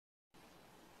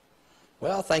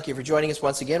Well, thank you for joining us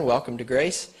once again. Welcome to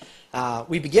Grace.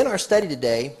 We begin our study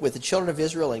today with the children of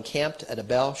Israel encamped at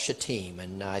Abel Shittim,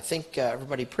 and I think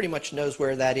everybody pretty much knows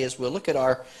where that is. We'll look at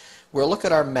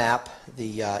our map,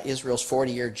 the Israel's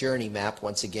 40-year journey map,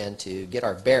 once again to get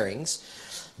our bearings.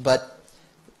 But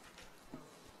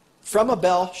from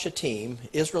Abel Shittim,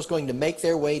 Israel's going to make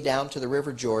their way down to the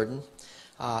River Jordan,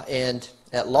 and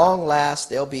at long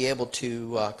last they'll be able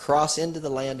to cross into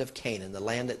the land of Canaan, the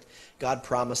land that God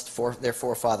promised for their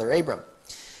forefather Abram.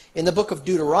 In the book of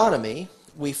Deuteronomy,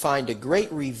 we find a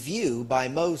great review by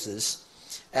Moses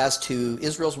as to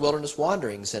Israel's wilderness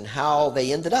wanderings and how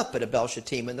they ended up at Abel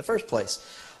Shittim in the first place.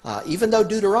 Even though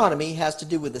Deuteronomy has to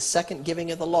do with the second giving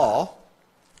of the law,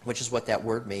 which is what that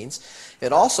word means,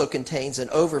 it also contains an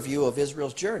overview of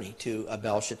Israel's journey to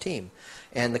Abel Shittim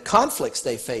and the conflicts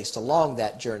they faced along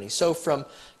that journey. So from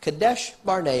Kadesh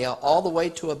Barnea all the way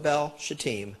to Abel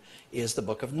Shittim is the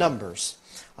book of Numbers.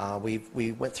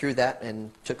 We went through that and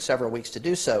took several weeks to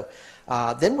do so.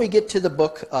 Then we get to the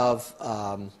book of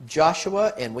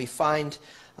Joshua, and we find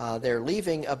they're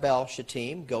leaving Abel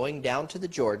Shittim, going down to the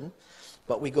Jordan.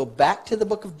 But we go back to the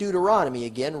book of Deuteronomy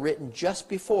again, written just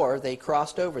before they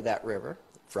crossed over that river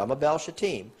from Abel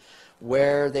Shittim,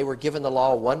 where they were given the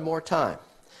law one more time.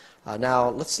 Now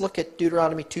let's look at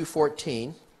Deuteronomy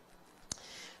 2:14,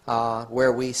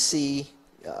 where we see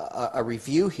a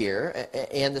review here,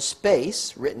 and the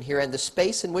space written here, and the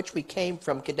space in which we came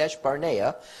from Kadesh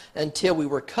Barnea until we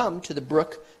were come to the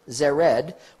brook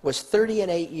Zered was 30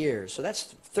 and 8 years. So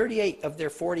that's 38 of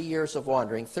their 40 years of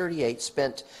wandering, 38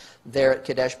 spent there at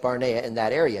Kadesh Barnea in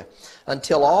that area,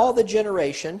 until all the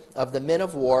generation of the men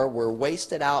of war were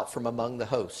wasted out from among the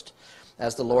host,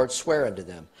 as the Lord sware unto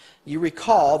them. You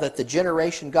recall that the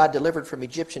generation God delivered from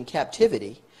Egyptian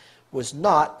captivity was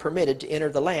not permitted to enter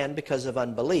the land because of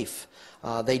unbelief.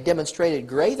 They demonstrated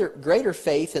greater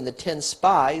faith in the 10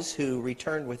 spies who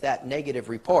returned with that negative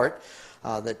report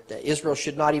that Israel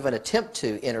should not even attempt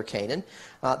to enter Canaan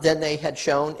than they had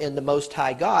shown in the Most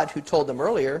High God, who told them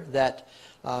earlier that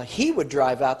He would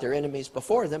drive out their enemies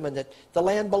before them and that the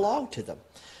land belonged to them.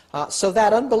 So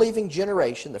that unbelieving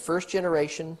generation, the first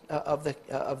generation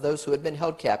of those who had been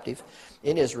held captive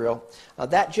in Israel,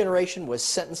 that generation was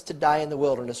sentenced to die in the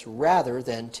wilderness rather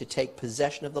than to take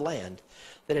possession of the land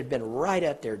that had been right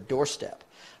at their doorstep.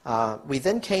 We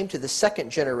then came to the second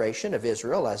generation of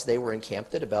Israel as they were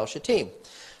encamped at Abel Shittim.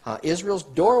 Israel's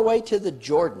doorway to the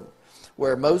Jordan,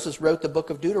 where Moses wrote the book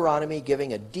of Deuteronomy,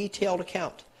 giving a detailed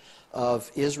account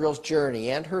of Israel's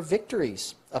journey and her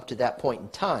victories up to that point in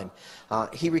time.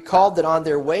 He recalled that on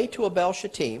their way to Abel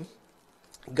Shittim,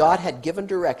 God had given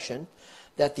direction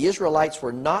that the Israelites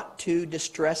were not to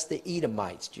distress the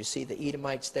Edomites. Do you see the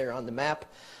Edomites there on the map?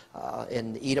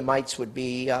 And the Edomites would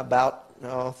be about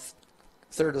a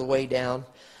third of the way down,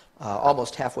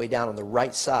 almost halfway down on the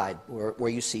right side, where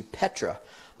you see Petra,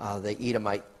 the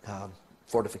Edomite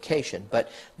fortification.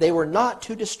 But they were not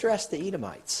to distress the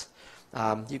Edomites.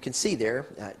 You can see there,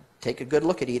 take a good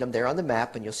look at Edom there on the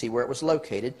map, and you'll see where it was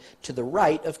located, to the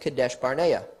right of Kadesh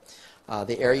Barnea,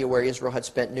 the area where Israel had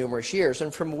spent numerous years,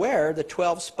 and from where the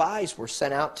 12 spies were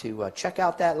sent out to check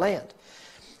out that land.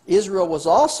 Israel was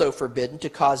also forbidden to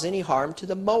cause any harm to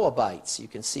the Moabites. You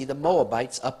can see the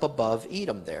Moabites up above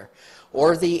Edom there.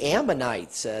 Or the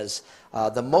Ammonites, as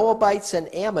the Moabites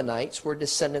and Ammonites were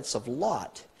descendants of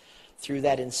Lot through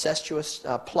that incestuous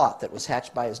plot that was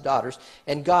hatched by his daughters.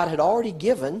 And God had already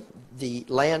given the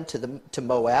land to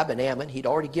Moab and Ammon. He'd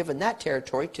already given that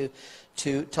territory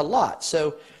to Lot.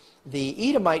 So the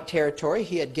Edomite territory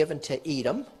he had given to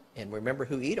Edom. And remember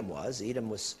who Edom was. Edom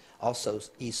was also,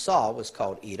 Esau was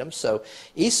called Edom. So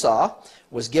Esau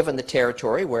was given the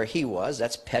territory where he was.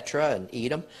 That's Petra and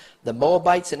Edom. The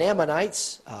Moabites and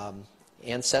Ammonites,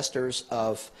 ancestors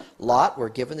of Lot, were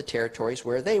given the territories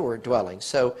where they were dwelling.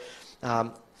 So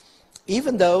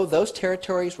even though those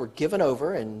territories were given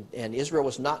over and Israel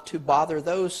was not to bother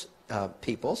those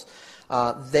peoples,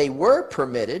 they were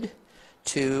permitted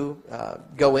to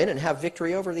go in and have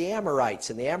victory over the Amorites.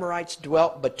 And the Amorites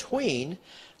dwelt between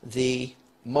the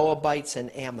Moabites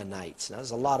and Ammonites. Now,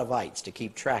 there's a lot of ites to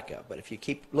keep track of, but if you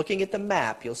keep looking at the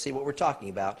map, you'll see what we're talking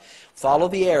about. Follow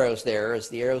the arrows there as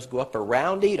the arrows go up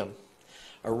around Edom,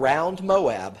 around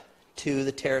Moab, to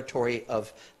the territory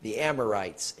of the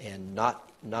Amorites, and not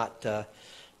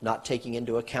taking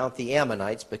into account the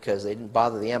Ammonites, because they didn't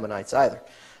bother the Ammonites either.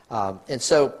 And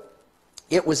so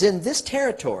it was in this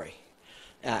territory,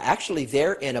 actually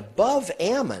there and above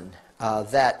Ammon,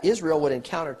 that Israel would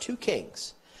encounter two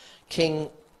kings, King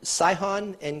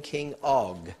Sihon and King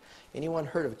Og. Anyone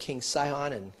heard of King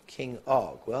Sihon and King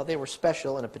Og? Well, they were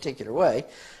special in a particular way.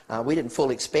 We didn't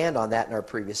fully expand on that in our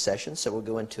previous session, so we'll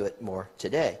go into it more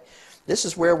today. This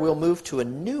is where we'll move to a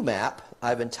new map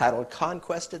I've entitled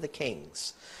Conquest of the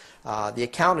Kings. The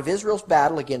account of Israel's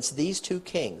battle against these two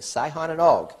kings, Sihon and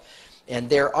Og, and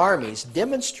their armies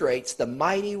demonstrates the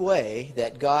mighty way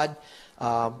that God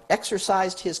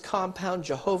exercised his compound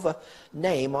Jehovah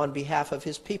name on behalf of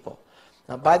his people.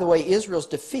 Now, by the way, Israel's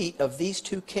defeat of these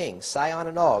two kings, Sihon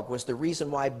and Og, was the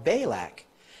reason why Balak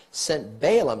sent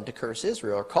Balaam to curse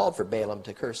Israel, or called for Balaam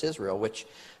to curse Israel, which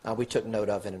we took note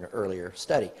of in an earlier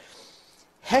study.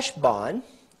 Heshbon,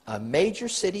 a major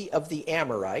city of the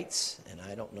Amorites, and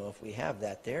I don't know if we have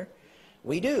that there.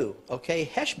 We do. Okay,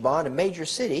 Heshbon, a major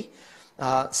city,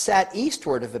 sat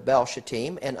eastward of Abel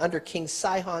Shittim and under King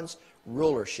Sihon's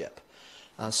rulership.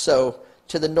 So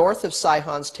to the north of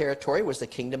Sihon's territory was the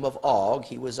kingdom of Og.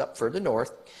 He was up further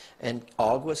north, and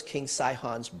Og was King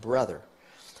Sihon's brother.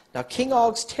 Now, King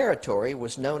Og's territory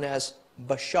was known as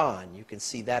Bashan. You can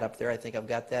see that up there. I think I've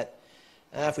got that.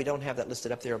 If we don't have that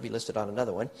listed up there, it'll be listed on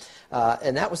another one.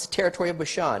 And that was the territory of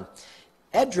Bashan.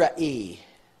 Edrei,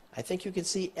 I think you can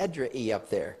see Edrei up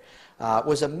there,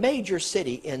 was a major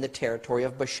city in the territory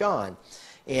of Bashan.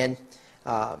 And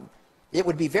it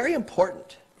would be very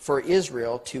important for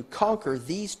Israel to conquer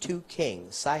these two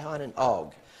kings, Sihon and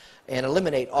Og, and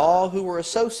eliminate all who were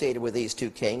associated with these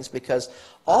two kings, because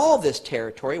all this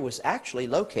territory was actually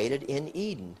located in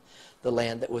Eden, the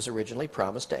land that was originally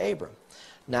promised to Abram.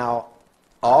 Now,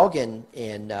 Og and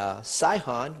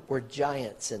Sihon were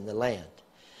giants in the land.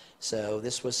 So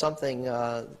this was something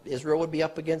Israel would be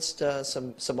up against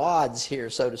some odds here,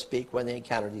 so to speak, when they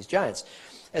encountered these giants.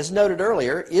 As noted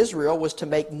earlier, Israel was to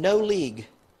make no league,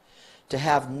 to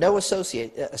have no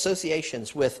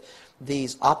associations with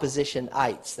these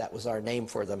oppositionites. That was our name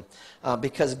for them.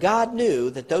 Because God knew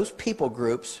that those people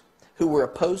groups who were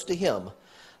opposed to him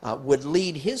would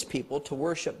lead his people to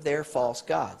worship their false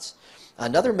gods.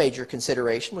 Another major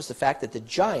consideration was the fact that the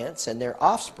giants and their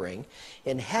offspring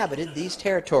inhabited these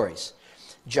territories.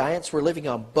 Giants were living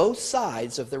on both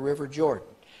sides of the River Jordan.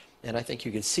 And I think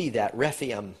you can see that,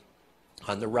 Rephaim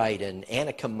on the right and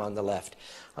Anakim on the left.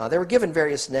 They were given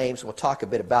various names. We'll talk a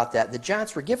bit about that. The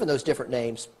giants were given those different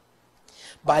names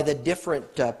by the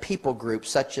different people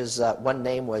groups, such as one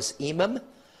name was Emim,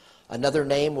 another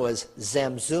name was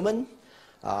Zamzummim,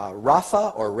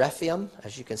 Rapha or Rephaim,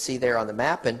 as you can see there on the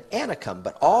map, and Anakim.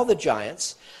 But all the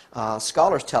giants,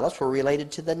 scholars tell us, were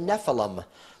related to the Nephilim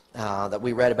that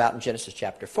we read about in Genesis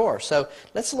chapter 4. So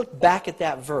let's look back at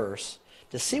that verse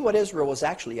to see what Israel was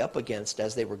actually up against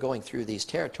as they were going through these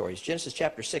territories. Genesis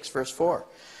chapter 6, verse 4.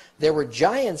 There were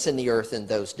giants in the earth in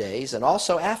those days, and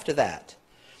also after that,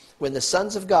 when the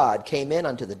sons of God came in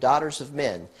unto the daughters of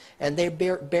men, and they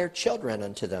bare children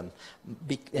unto them.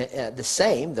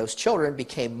 Those children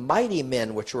became mighty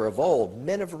men which were of old,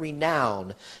 men of renown.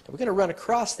 Now, we're going to run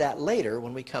across that later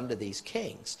when we come to these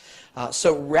kings.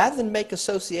 So rather than make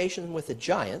association with the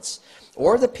giants,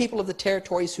 or the people of the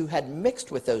territories who had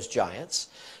mixed with those giants,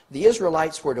 the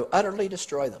Israelites were to utterly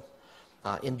destroy them.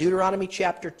 In Deuteronomy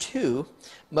chapter 2,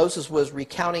 Moses was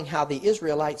recounting how the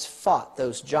Israelites fought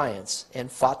those giants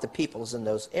and fought the peoples in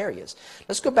those areas.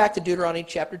 Let's go back to Deuteronomy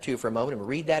chapter 2 for a moment and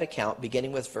read that account,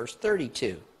 beginning with verse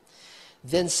 32.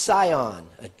 Then Sihon,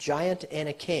 a giant and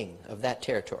a king of that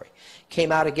territory,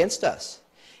 came out against us,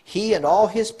 he and all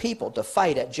his people, to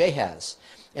fight at Jahaz.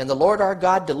 And the Lord our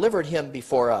God delivered him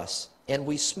before us, and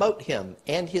we smote him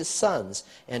and his sons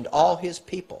and all his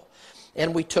people.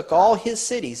 And we took all his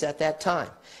cities at that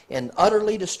time and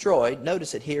utterly destroyed,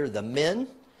 notice it here, the men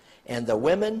and the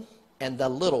women and the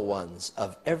little ones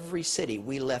of every city.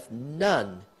 We left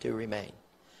none to remain.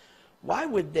 Why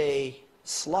would they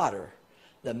slaughter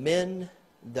the men,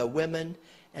 the women,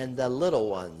 and the little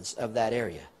ones of that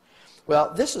area?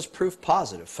 Well, this is proof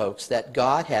positive, folks, that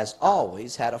God has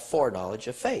always had a foreknowledge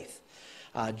of faith.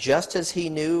 Just as he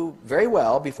knew very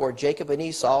well before Jacob and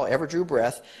Esau ever drew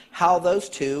breath how those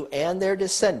two and their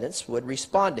descendants would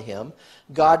respond to him,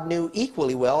 God knew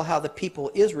equally well how the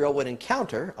people Israel would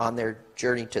encounter on their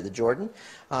journey to the Jordan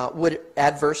would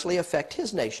adversely affect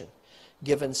his nation,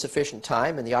 given sufficient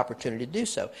time and the opportunity to do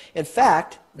so. In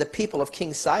fact, the people of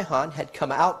King Sihon had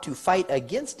come out to fight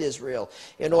against Israel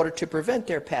in order to prevent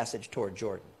their passage toward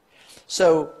Jordan.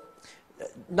 So,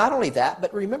 not only that,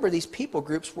 but remember, these people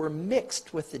groups were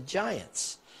mixed with the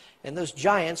giants. And those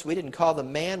giants, we didn't call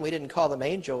them man, we didn't call them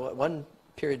angel. At one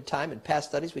period of time in past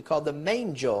studies, we called them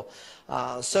mangel.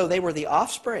 So they were the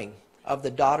offspring of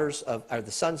the daughters of, or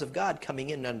the sons of God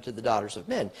coming in unto the daughters of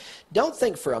men. Don't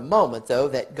think for a moment, though,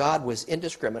 that God was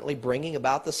indiscriminately bringing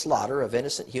about the slaughter of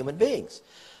innocent human beings.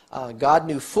 God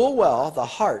knew full well the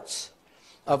hearts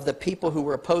of the people who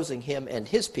were opposing him and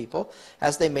his people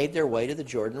as they made their way to the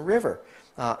Jordan River.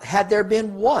 Had there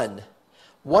been one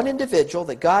individual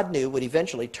that God knew would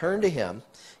eventually turn to him,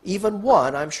 even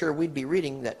one, I'm sure we'd be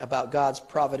reading about God's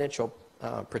providential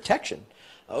protection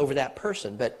over that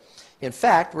person. But in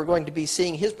fact, we're going to be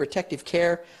seeing his protective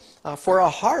care for a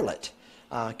harlot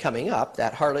coming up.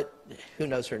 That harlot, who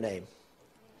knows her name?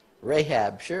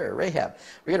 Rahab, sure, Rahab.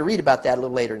 We're going to read about that a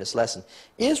little later in this lesson.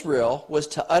 Israel was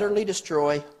to utterly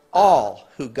destroy all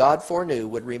who God foreknew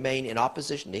would remain in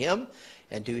opposition to him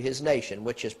and to his nation,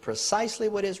 which is precisely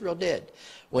what Israel did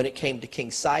when it came to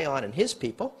King Sihon and his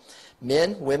people,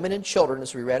 men, women, and children,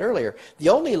 as we read earlier. The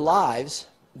only lives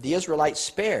the Israelites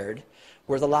spared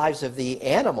were the lives of the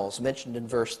animals mentioned in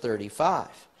verse 35.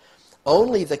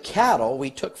 Only the cattle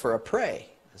we took for a prey,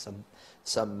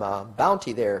 some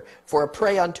bounty there, for a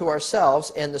prey unto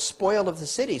ourselves, and the spoil of the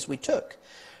cities we took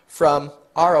from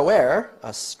Aroer,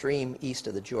 a stream east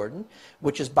of the Jordan,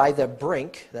 which is by the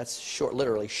brink, that's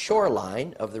literally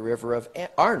shoreline of the river of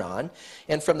Arnon,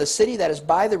 and from the city that is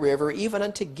by the river, even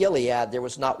unto Gilead, there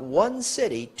was not one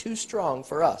city too strong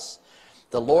for us.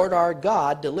 The Lord our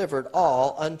God delivered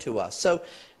all unto us. So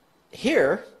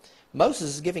here,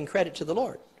 Moses is giving credit to the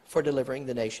Lord for delivering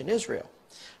the nation Israel.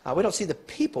 We don't see the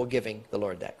people giving the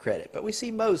Lord that credit, but we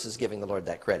see Moses giving the Lord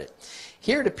that credit.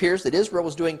 Here it appears that Israel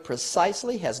was doing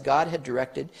precisely as God had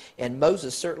directed, and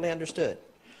Moses certainly understood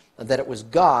that it was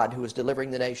God who was delivering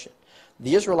the nation.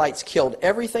 The Israelites killed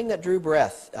everything that drew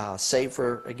breath, save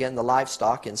for, again, the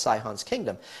livestock in Sihon's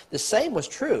kingdom. The same was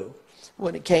true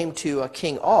when it came to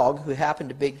King Og, who happened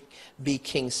to be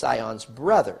King Sihon's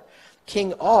brother.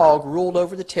 King Og ruled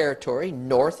over the territory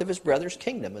north of his brother's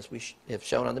kingdom, as we have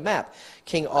shown on the map.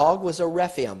 King Og was a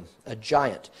Rephaim, a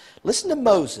giant. Listen to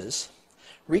Moses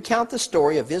recount the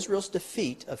story of Israel's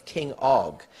defeat of King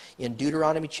Og in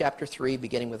Deuteronomy chapter 3,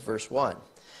 beginning with verse 1.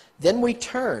 Then we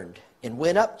turned and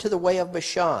went up to the way of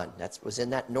Bashan. That was in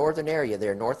that northern area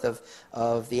there, north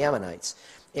of the Ammonites.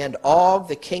 And Og,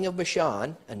 the king of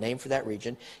Bashan, a name for that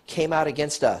region, came out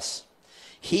against us,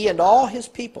 he and all his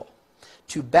people,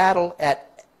 to battle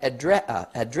at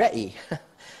Edrei.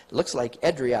 Looks like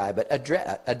Edrei, but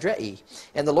Edrei.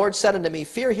 And the Lord said unto me,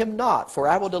 fear him not, for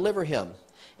I will deliver him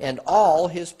and all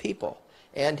his people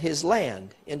and his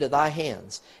land into thy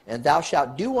hands. And thou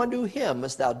shalt do unto him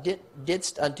as thou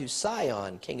didst unto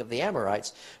Sihon, king of the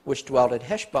Amorites, which dwelt at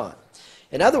Heshbon.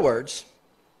 In other words,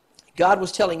 God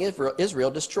was telling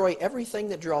Israel, destroy everything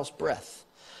that draws breath.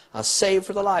 Save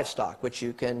for the livestock, which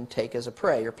you can take as a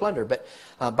prey or plunder. But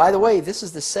by the way, this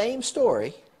is the same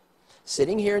story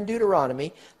sitting here in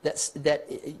Deuteronomy that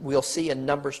we'll see in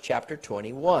Numbers chapter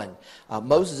 21.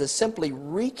 Moses is simply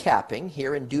recapping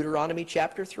here in Deuteronomy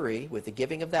chapter 3 with the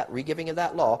regiving of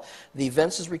that law, the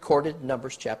events as recorded in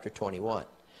Numbers chapter 21.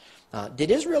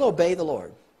 Did Israel obey the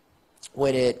Lord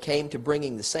when it came to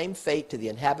bringing the same fate to the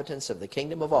inhabitants of the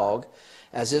kingdom of Og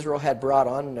as Israel had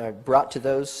brought to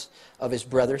those of his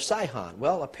brother Sihon?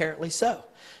 Well, apparently so,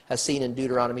 as seen in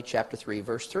Deuteronomy chapter 3,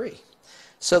 verse 3.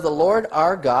 So the Lord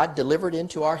our God delivered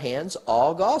into our hands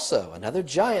Og also, another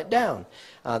giant down,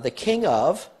 the king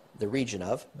of the region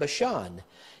of Bashan,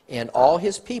 and all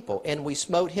his people. And we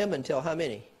smote him until how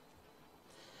many?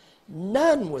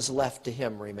 None was left to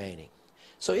him remaining.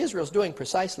 So Israel's doing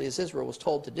precisely as Israel was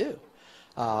told to do.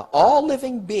 All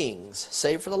living beings,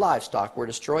 save for the livestock, were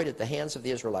destroyed at the hands of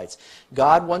the Israelites.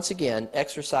 God, once again,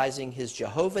 exercising his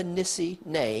Jehovah Nissi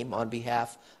name on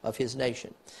behalf of his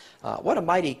nation. What a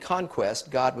mighty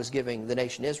conquest God was giving the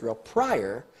nation Israel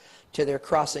prior to their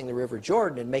crossing the river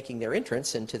Jordan and making their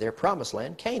entrance into their promised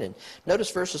land, Canaan.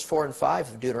 Notice verses 4 and 5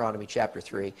 of Deuteronomy chapter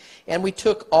 3. And we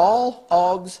took all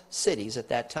Og's cities at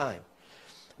that time.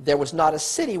 There was not a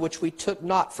city which we took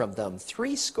not from them.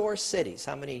 60 cities.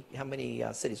 How many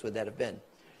cities would that have been?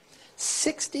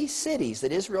 60 cities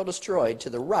that Israel destroyed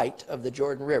to the right of the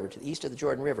Jordan River, to the east of the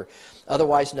Jordan River,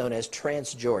 otherwise known as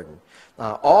Transjordan.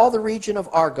 All the region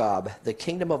of Argob, the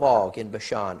kingdom of Og in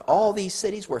Bashan, all these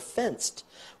cities were fenced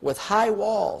with high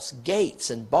walls,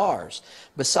 gates, and bars,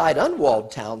 beside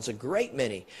unwalled towns, a great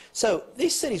many. So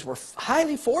these cities were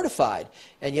highly fortified,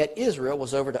 and yet Israel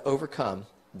was over to overcome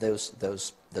those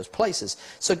places.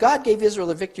 So God gave Israel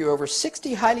the victory over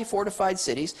 60 highly fortified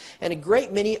cities and a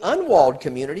great many unwalled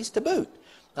communities to boot.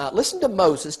 Listen to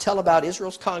Moses tell about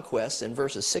Israel's conquests in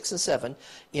verses 6 and 7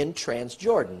 in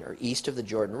Transjordan, or east of the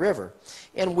Jordan River.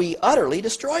 And we utterly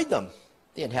destroyed them,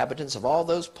 the inhabitants of all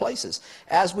those places,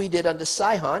 as we did unto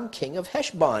Sihon, king of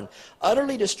Heshbon,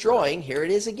 utterly destroying, here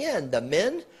it is again, the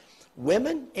men,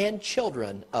 women, and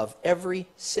children of every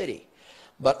city.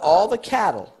 But all the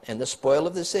cattle and the spoil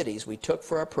of the cities we took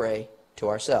for a prey to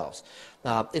ourselves.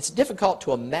 It's difficult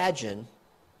to imagine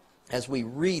as we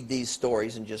read these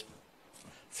stories and just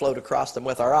float across them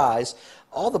with our eyes,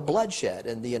 all the bloodshed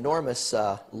and the enormous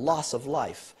loss of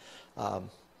life.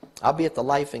 Albeit the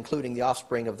life including the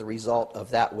offspring of the result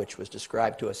of that which was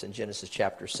described to us in Genesis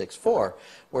chapter 6:4,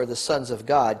 where the sons of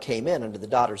God came in unto the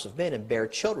daughters of men and bare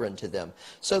children to them.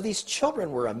 So these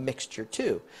children were a mixture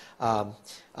too of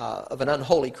an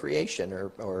unholy creation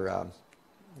or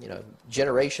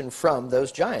generation from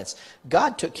those giants.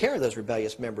 God took care of those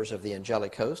rebellious members of the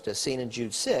angelic host, as seen in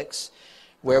Jude 6,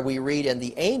 where we read, "And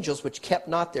the angels which kept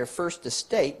not their first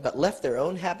estate, but left their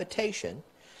own habitation,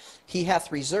 he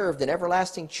hath reserved in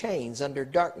everlasting chains under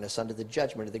darkness, under the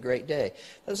judgment of the great day."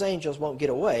 Those angels won't get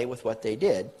away with what they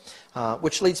did,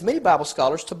 which leads many Bible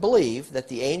scholars to believe that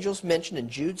the angels mentioned in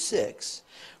Jude 6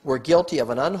 were guilty of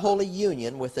an unholy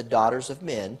union with the daughters of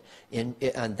men, and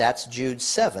that's Jude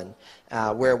 7,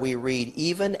 where we read,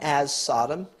 "Even as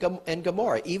Sodom and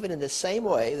Gomorrah," even in the same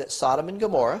way that Sodom and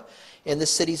Gomorrah and the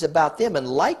cities about them, in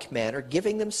like manner,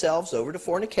 giving themselves over to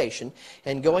fornication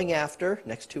and going after,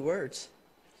 next two words,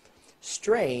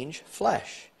 strange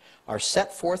flesh, are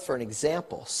set forth for an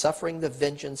example, suffering the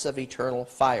vengeance of eternal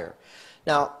fire.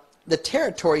 Now, the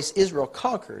territories Israel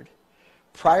conquered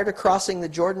prior to crossing the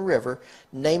Jordan River,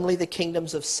 namely the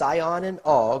kingdoms of Sihon and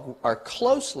Og, are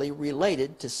closely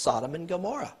related to Sodom and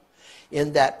Gomorrah,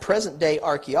 in that present-day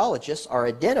archaeologists are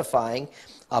identifying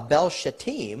Abel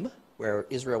Shittim, where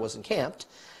Israel was encamped,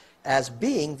 as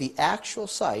being the actual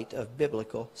site of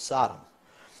biblical Sodom,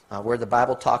 where the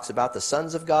Bible talks about the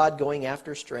sons of God going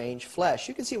after strange flesh.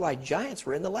 You can see why giants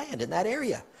were in the land in that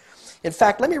area. In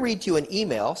fact, let me read to you an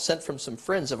email sent from some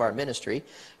friends of our ministry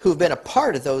who've been a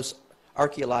part of those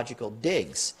archaeological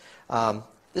digs.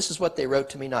 This is what they wrote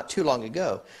to me not too long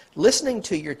ago. "Listening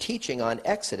to your teaching on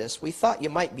Exodus, we thought you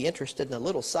might be interested in a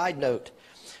little side note.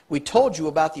 We told you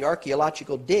about the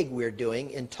archaeological dig we're doing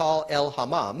in Tal El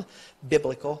Hammam,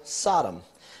 biblical Sodom.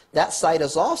 That site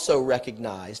is also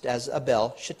recognized as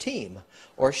Abel Shittim,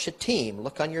 or Shittim.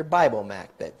 Look on your Bible map,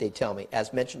 they tell me,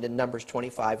 as mentioned in Numbers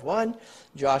 25:1,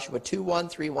 Joshua 2:1,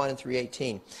 3:1, and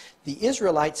 3:18. The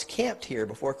Israelites camped here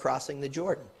before crossing the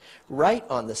Jordan, right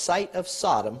on the site of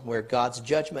Sodom, where God's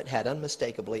judgment had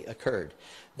unmistakably occurred.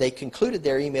 They concluded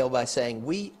their email by saying,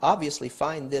 'We obviously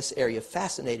find this area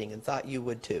fascinating and thought you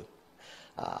would too.'"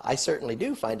 I certainly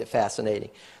do find it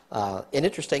fascinating. And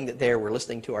interesting that they were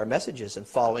listening to our messages and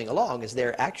following along as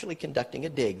they're actually conducting a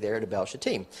dig there at Abel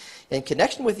Shittim. In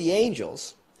connection with the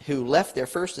angels who left their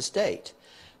first estate,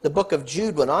 the book of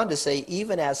Jude went on to say,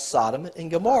 "Even as Sodom and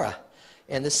Gomorrah,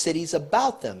 and the cities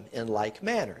about them in like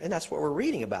manner." And that's what we're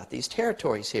reading about, these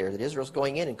territories here, that Israel's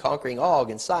going in and conquering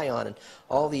Og and Sihon and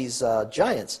all these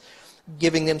giants,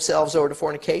 giving themselves over to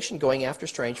fornication, going after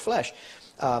strange flesh.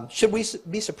 Should we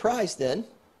be surprised then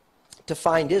to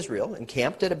find Israel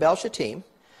encamped at Abel Shittim,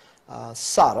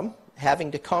 Sodom,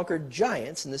 having to conquer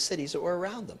giants in the cities that were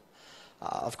around them?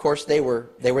 Of course, they were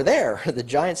there. The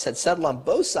giants had settled on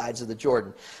both sides of the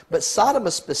Jordan. But Sodom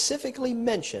is specifically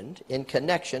mentioned in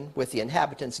connection with the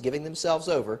inhabitants giving themselves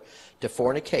over to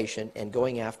fornication and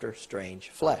going after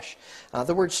strange flesh.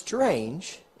 The word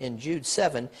strange in Jude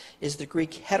 7 is the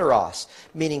Greek heteros,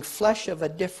 meaning flesh of a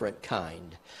different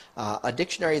kind. A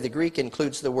dictionary of the Greek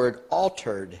includes the word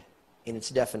altered in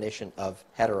its definition of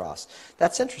heteros.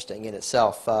 That's interesting in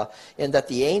itself, in that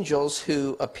the angels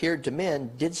who appeared to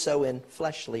men did so in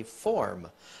fleshly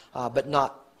form, but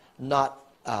not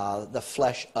the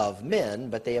flesh of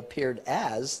men, but they appeared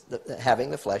as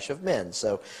having the flesh of men.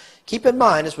 So keep in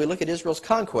mind, as we look at Israel's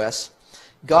conquests,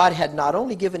 God had not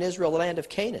only given Israel the land of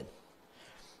Canaan,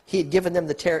 he had given them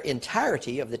the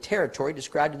entirety of the territory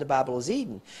described in the Bible as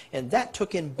Eden, and that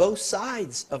took in both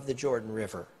sides of the Jordan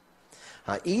River.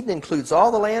 Eden includes all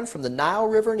the land from the Nile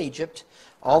River in Egypt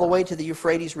all the way to the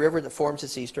Euphrates River that forms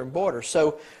its eastern border.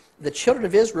 So the children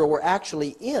of Israel were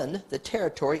actually in the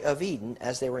territory of Eden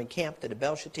as they were encamped at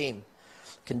Abel Shittim,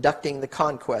 conducting the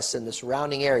conquests in the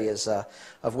surrounding areas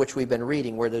of which we've been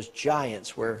reading, where those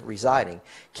giants were residing.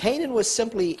 Canaan was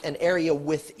simply an area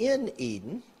within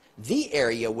Eden, the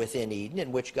area within Eden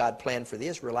in which God planned for the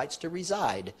Israelites to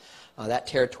reside. That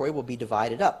territory will be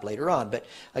divided up later on. But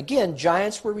again,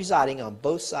 giants were residing on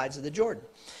both sides of the Jordan.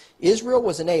 Israel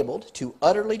was enabled to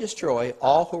utterly destroy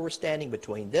all who were standing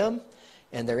between them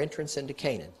and their entrance into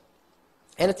Canaan.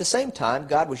 And at the same time,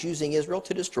 God was using Israel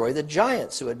to destroy the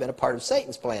giants who had been a part of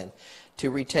Satan's plan to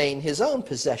retain his own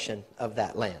possession of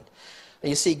that land.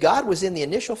 And you see, God was in the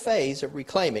initial phase of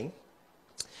reclaiming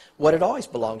what had always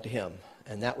belonged to him,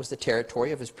 and that was the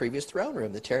territory of his previous throne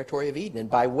room, the territory of Eden. And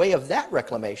by way of that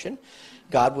reclamation,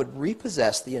 God would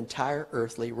repossess the entire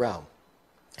earthly realm.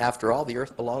 After all, the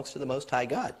earth belongs to the Most High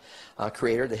God,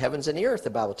 creator of the heavens and the earth,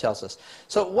 the Bible tells us.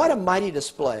 So what a mighty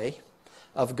display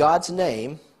of God's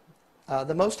name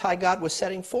the Most High God was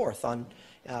setting forth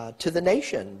to the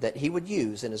nation that he would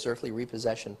use in his earthly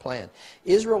repossession plan.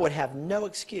 Israel would have no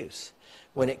excuse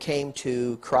when it came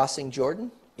to crossing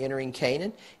Jordan, entering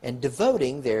Canaan, and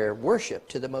devoting their worship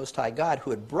to the Most High God, who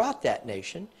had brought that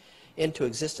nation into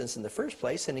existence in the first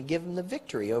place and had given them the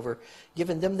victory over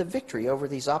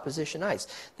these oppositionites.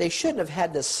 They shouldn't have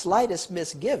had the slightest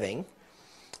misgiving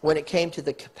when it came to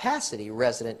the capacity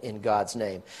resident in God's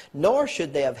name, nor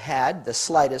should they have had the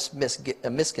slightest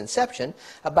misconception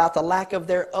about the lack of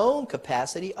their own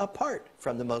capacity apart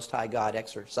from the Most High God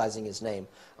exercising his name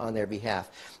on their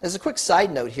behalf. As a quick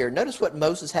side note here, notice what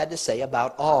Moses had to say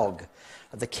about Og,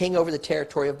 the king over the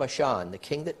territory of Bashan, the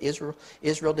king that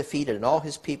Israel defeated and all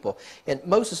his people. And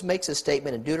Moses makes a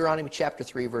statement in Deuteronomy chapter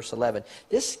 3, verse 11.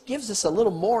 This gives us a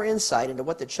little more insight into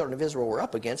what the children of Israel were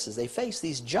up against as they faced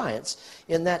these giants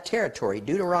in that territory.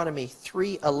 Deuteronomy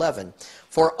 3:11.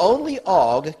 For only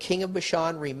Og, king of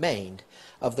Bashan, remained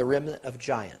of the remnant of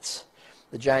giants.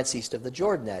 The giants east of the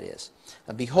Jordan, that is.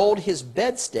 And behold, his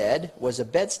bedstead was a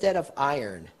bedstead of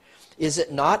iron. Is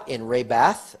it not in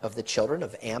Rebath of the children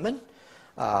of Ammon?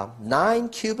 9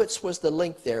 cubits was the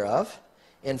length thereof,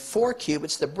 and 4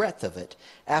 cubits the breadth of it,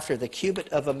 after the cubit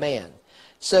of a man.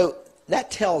 So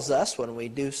that tells us, when we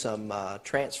do some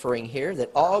transferring here, that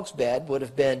Og's bed would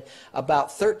have been about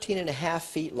 13.5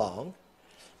 feet long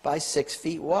by 6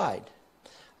 feet wide.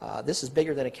 This is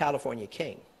bigger than a California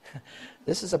king.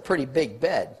 This is a pretty big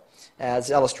bed, as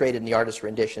illustrated in the artist's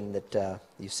rendition that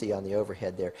you see on the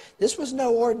overhead there. This was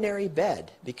no ordinary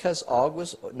bed, because Og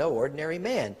was no ordinary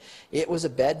man. It was a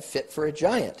bed fit for a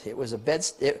giant. It was a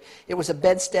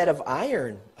bedstead of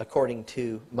iron, according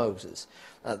to Moses.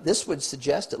 This would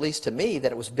suggest, at least to me,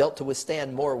 that it was built to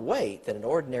withstand more weight than an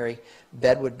ordinary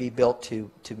bed would be built to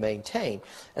maintain,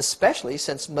 especially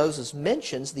since Moses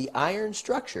mentions the iron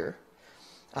structure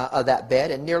of that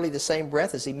bed in nearly the same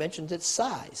breath as he mentions its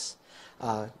size.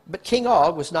 But King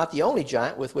Og was not the only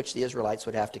giant with which the Israelites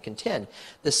would have to contend.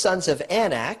 The sons of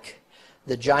Anak,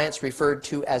 the giants referred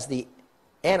to as the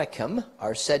Anakim,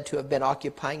 are said to have been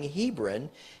occupying Hebron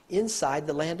inside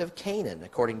the land of Canaan,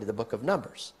 according to the book of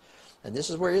Numbers. And this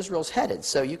is where Israel's headed.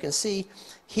 So you can see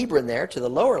Hebron there to the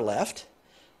lower left.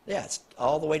 Yeah, it's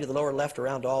all the way to the lower left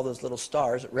around all those little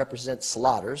stars that represent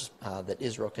slaughters that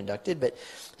Israel conducted. But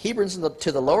Hebron's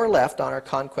to the lower left on our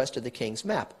Conquest of the Kings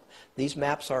map. These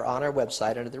maps are on our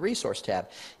website under the Resource tab.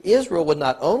 Israel would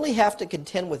not only have to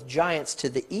contend with giants to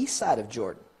the east side of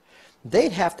Jordan,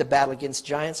 they'd have to battle against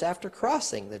giants after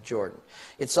crossing the Jordan.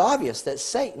 It's obvious that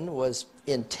Satan was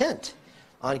intent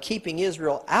on keeping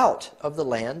Israel out of the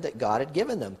land that God had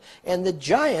given them. And the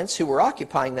giants who were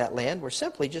occupying that land were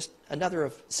simply just another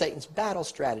of Satan's battle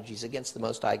strategies against the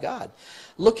Most High God.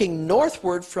 Looking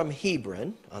northward from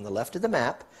Hebron, on the left of the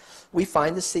map, we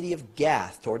find the city of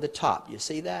Gath toward the top. You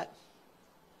see that?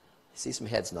 You see some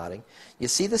heads nodding. You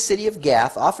see the city of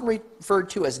Gath, often referred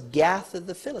to as Gath of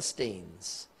the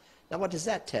Philistines. Now what does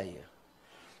that tell you?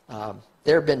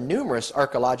 There have been numerous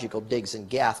archaeological digs in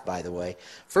Gath, by the way.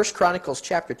 1 Chronicles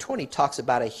chapter 20 talks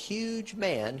about a huge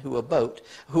man who abode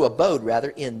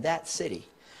in that city.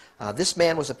 This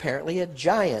man was apparently a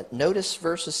giant. Notice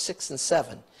verses 6 and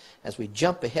 7 as we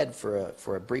jump ahead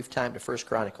for a brief time to 1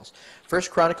 Chronicles. 1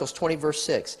 Chronicles 20, verse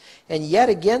 6. And yet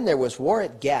again there was war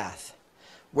at Gath,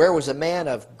 where was a man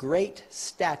of great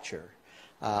stature.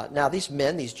 Now these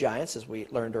men, these giants, as we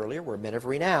learned earlier, were men of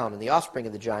renown and the offspring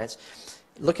of the giants.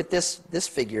 Look at this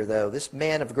figure, though, this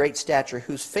man of great stature,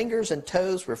 whose fingers and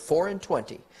toes were 24,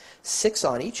 6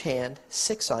 on each hand,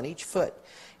 6 on each foot.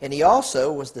 And he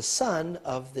also was the son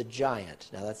of the giant.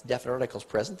 Now that's definite articles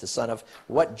present. The son of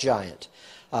what giant?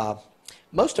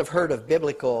 Most have heard of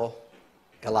biblical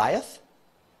Goliath,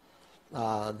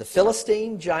 the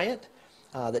Philistine giant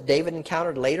that David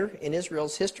encountered later in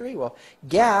Israel's history. Well,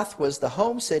 Gath was the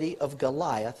home city of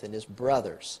Goliath and his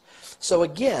brothers. So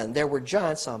again, there were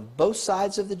giants on both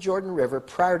sides of the Jordan River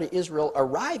prior to Israel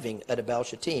arriving at Abel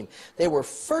Shittim. They were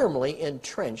firmly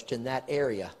entrenched in that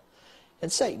area.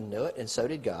 And Satan knew it, and so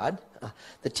did God.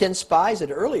 The 10 spies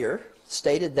had earlier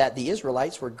stated that the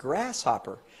Israelites were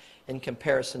grasshopper in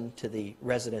comparison to the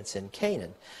residents in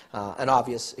Canaan. An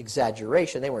obvious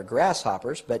exaggeration. They weren't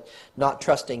grasshoppers, but not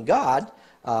trusting God,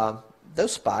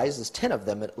 those spies, there's 10 of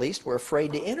them at least, were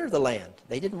afraid to enter the land.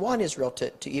 They didn't want Israel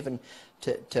to even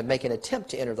make an attempt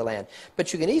to enter the land.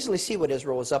 But you can easily see what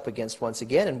Israel was up against once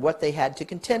again and what they had to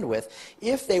contend with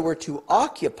if they were to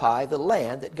occupy the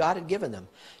land that God had given them.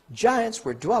 Giants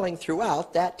were dwelling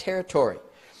throughout that territory.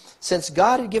 Since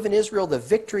God had given Israel the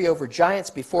victory over giants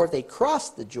before they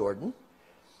crossed the Jordan,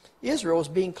 Israel was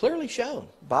being clearly shown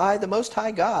by the Most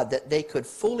High God that they could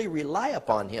fully rely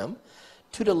upon Him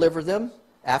to deliver them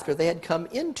after they had come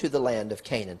into the land of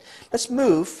Canaan. Let's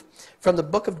move from the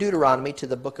book of Deuteronomy to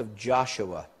the book of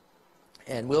Joshua.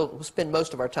 And we'll spend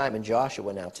most of our time in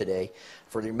Joshua now today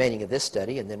for the remaining of this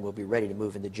study, and then we'll be ready to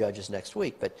move into Judges next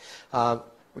week. But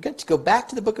we're going to go back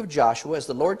to the book of Joshua as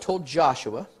the Lord told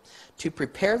Joshua to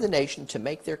prepare the nation to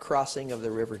make their crossing of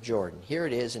the river Jordan. Here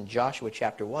it is in Joshua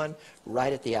chapter 1,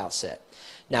 right at the outset.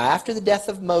 Now after the death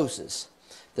of Moses,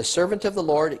 the servant of the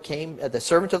Lord, it came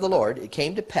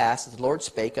to pass that the Lord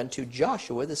spake unto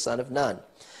Joshua the son of Nun,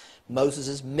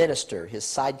 Moses' minister, his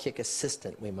sidekick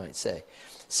assistant, we might say,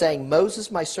 saying, Moses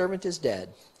my servant is dead.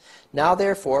 Now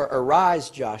therefore arise,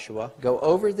 Joshua, go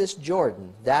over this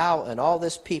Jordan, thou and all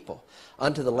this people,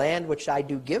 unto the land which I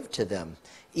do give to them,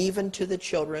 even to the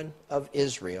children of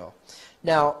Israel.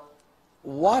 Now,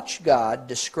 watch God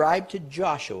describe to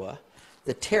Joshua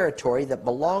the territory that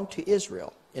belonged to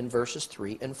Israel in verses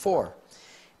 3 and 4.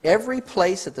 Every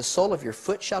place that the sole of your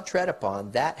foot shall tread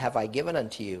upon, that have I given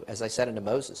unto you, as I said unto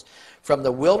Moses, from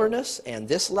the wilderness and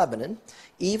this Lebanon,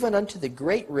 even unto the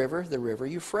great river, the river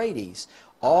Euphrates,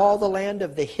 all the land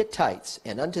of the Hittites,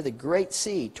 and unto the great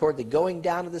sea, toward the going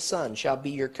down of the sun, shall be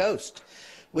your coast.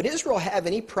 Would Israel have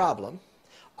any problem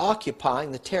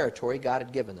occupying the territory God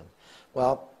had given them?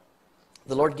 Well,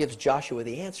 the Lord gives Joshua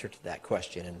the answer to that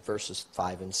question in verses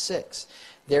 5 and 6.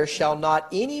 There shall not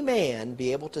any man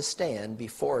be able to stand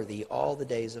before thee all the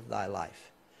days of thy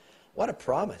life. What a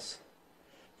promise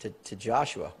to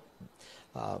Joshua,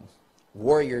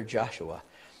 warrior Joshua.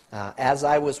 As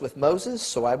I was with Moses,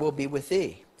 so I will be with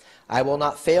thee. I will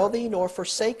not fail thee nor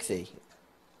forsake thee.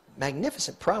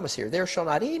 Magnificent promise here. There shall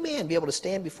not any man be able to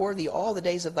stand before thee all the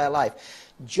days of thy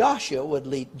life. Joshua would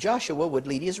lead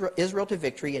Israel to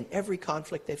victory in every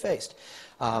conflict they faced.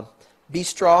 Be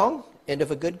strong and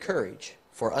of a good courage,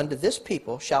 for unto this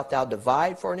people shalt thou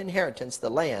divide for an inheritance the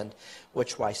land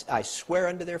which I swear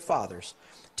unto their fathers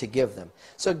to give them.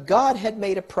 So God had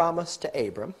made a promise to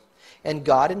Abram, and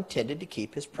God intended to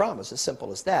keep His promise. As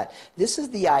simple as that. This is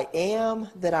the I am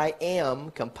that I am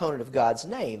component of God's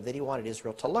name that He wanted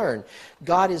Israel to learn.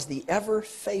 God is the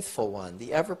ever-faithful one,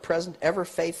 the ever-present,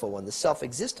 ever-faithful one, the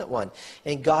self-existent one.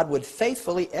 And God would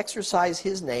faithfully exercise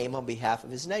His name on behalf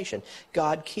of His nation.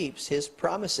 God keeps His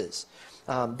promises.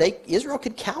 Israel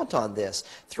could count on this.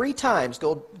 3 times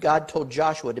God told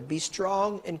Joshua to be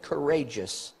strong and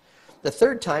courageous. The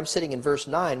third time, sitting in verse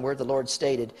 9, where the Lord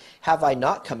stated, Have I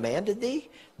not commanded thee?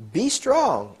 Be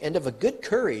strong and of a good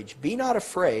courage. Be not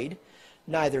afraid,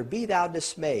 neither be thou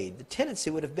dismayed. The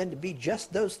tendency would have been to be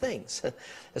just those things,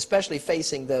 especially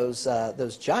facing those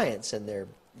giants and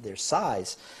their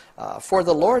size. For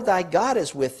the Lord thy God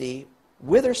is with thee,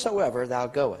 whithersoever thou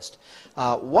goest.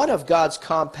 One of God's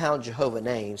compound Jehovah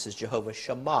names is Jehovah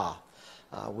Shammah.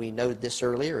 We noted this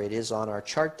earlier. It is on our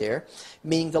chart there,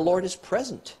 meaning the Lord is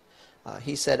present.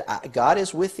 He said, God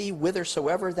is with thee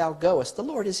whithersoever thou goest. The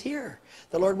Lord is here.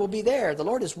 The Lord will be there. The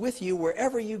Lord is with you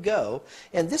wherever you go.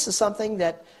 And this is something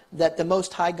that the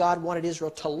Most High God wanted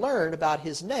Israel to learn about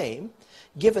His name,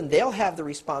 given they'll have the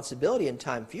responsibility in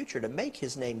time future to make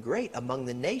His name great among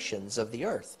the nations of the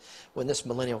earth when this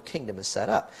millennial kingdom is set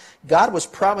up. God was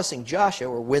promising Joshua,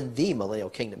 or when the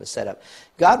millennial kingdom is set up,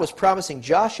 God was promising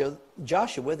Joshua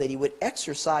that He would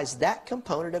exercise that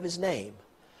component of His name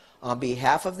on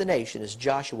behalf of the nation as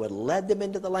Joshua led them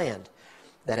into the land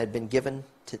that had been given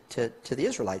to the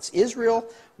Israelites. Israel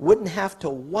wouldn't have to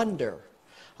wonder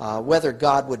whether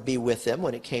God would be with them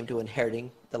when it came to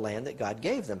inheriting the land that God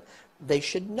gave them. They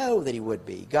should know that He would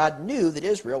be. God knew that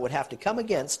Israel would have to come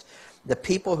against the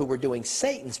people who were doing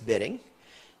Satan's bidding,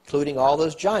 including all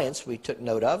those giants we took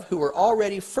note of, who were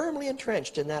already firmly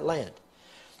entrenched in that land.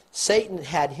 Satan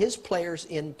had his players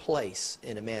in place,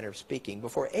 in a manner of speaking,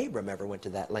 before Abram ever went to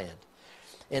that land.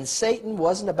 And Satan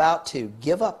wasn't about to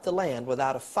give up the land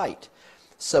without a fight.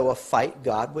 So a fight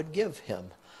God would give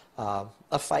him, a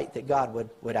fight that God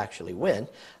would actually win.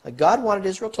 God wanted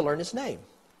Israel to learn His name.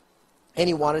 And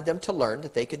He wanted them to learn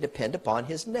that they could depend upon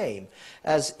His name.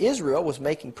 As Israel was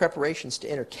making preparations to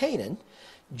enter Canaan,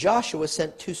 Joshua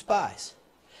sent 2 spies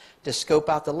to scope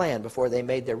out the land before they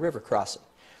made their river crossing.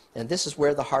 And this is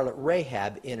where the harlot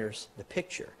Rahab enters the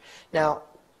picture. Now,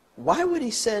 why would he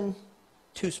send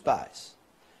 2 spies?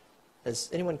 Has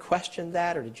anyone questioned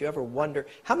that, or did you ever wonder,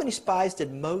 how many spies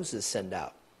did Moses send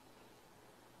out?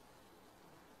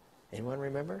 Anyone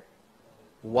remember?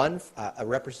 One, a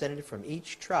representative from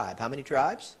each tribe. How many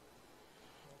tribes?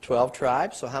 12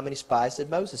 tribes. So how many spies did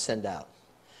Moses send out?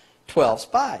 12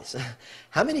 spies.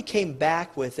 How many came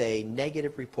back with a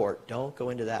negative report? Don't go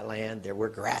into that land. There were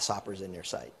grasshoppers in their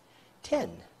sight. 10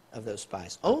 of those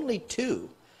spies. Only 2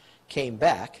 came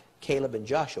back, Caleb and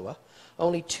Joshua.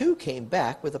 Only 2 came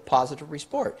back with a positive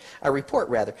report.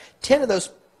 10 of those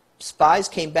spies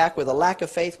came back with a lack of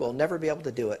faith, we'll never be able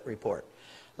to do it report.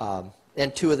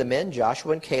 And 2 of the men,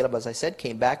 Joshua and Caleb, as I said,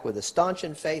 came back with a staunch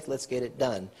in faith, let's get it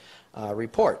done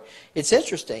report. It's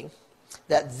interesting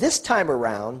that this time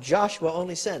around, Joshua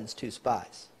only sends 2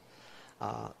 spies.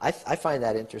 I find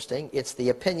that interesting. It's the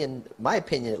opinion, my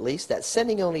opinion at least, that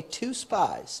sending only 2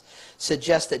 spies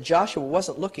suggests that Joshua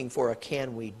wasn't looking for a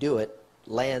can we do it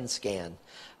land scan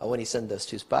when he sent those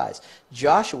 2 spies.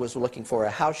 Joshua was looking for a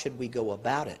how should we go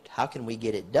about it, how can we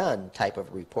get it done type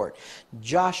of report.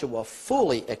 Joshua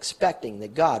fully expecting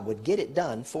that God would get it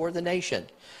done for the nation.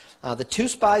 The 2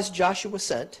 spies Joshua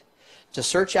sent to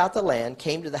search out the land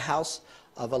came to the house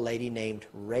of a lady named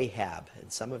Rahab.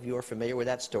 And some of you are familiar with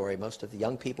that story. Most of the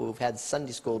young people who've had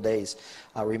Sunday school days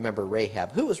remember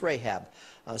Rahab. Who was Rahab?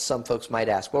 Some folks might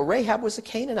ask. Well, Rahab was a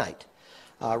Canaanite.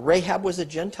 Rahab was a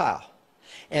Gentile.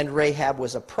 And Rahab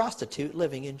was a prostitute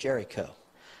living in Jericho.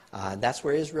 And that's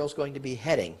where Israel's going to be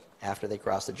heading after they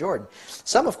cross the Jordan.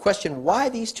 Some have questioned why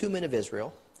these 2 men of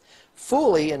Israel,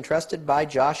 fully entrusted by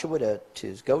Joshua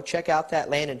to go check out that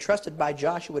land, entrusted by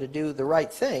Joshua to do the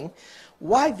right thing,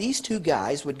 why these 2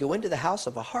 guys would go into the house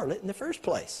of a harlot in the first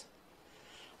place.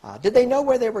 Did they know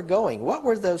where they were going? What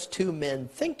were those 2 men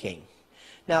thinking?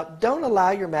 Now, don't allow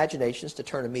your imaginations to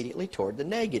turn immediately toward the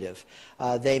negative.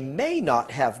 They may not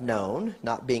have known,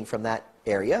 not being from that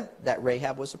area, that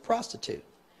Rahab was a prostitute.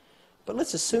 But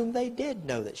let's assume they did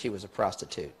know that she was a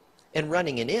prostitute. And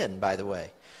running an inn, by the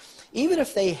way. Even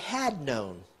if they had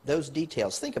known those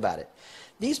details, think about it.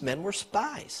 These men were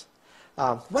spies.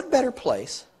 What better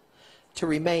place to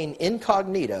remain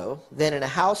incognito than in a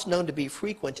house known to be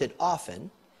frequented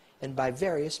often and by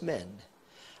various men?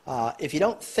 If you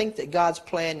don't think that God's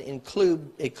plan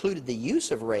included the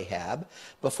use of Rahab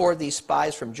before these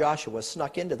spies from Joshua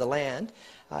snuck into the land,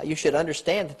 you should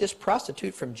understand that this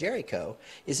prostitute from Jericho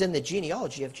is in the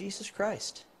genealogy of Jesus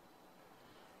Christ.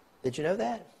 Did you know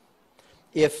that?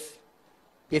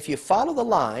 If you follow the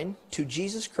line to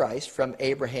Jesus Christ from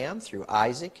Abraham through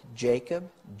Isaac, Jacob,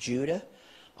 Judah,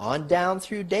 on down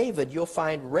through David, you'll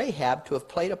find Rahab to have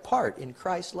played a part in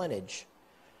Christ's lineage.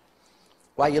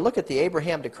 While you look at the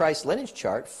Abraham to Christ lineage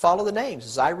chart, follow the names.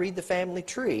 As I read the family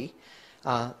tree,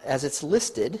 as it's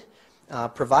listed,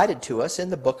 provided to us in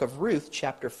the book of Ruth,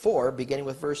 chapter 4, beginning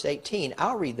with verse 18.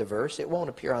 I'll read the verse. It won't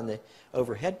appear on the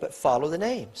overhead, but follow the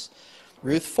names.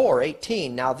 Ruth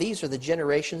 4:18. Now these are the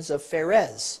generations of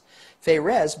Pharez.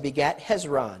 Pharez begat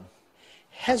Hezron.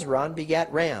 Hezron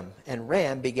begat Ram, and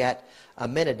Ram begat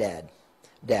Amminadab.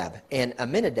 And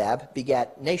Amminadab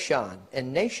begat Nahshon,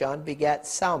 and Nahshon begat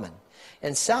Salmon.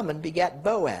 And Salmon begat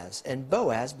Boaz, and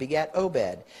Boaz begat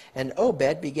Obed, and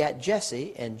Obed begat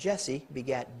Jesse, and Jesse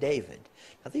begat David.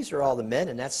 Now these are all the men,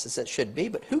 and that's as it should be,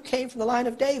 but who came from the line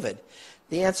of David?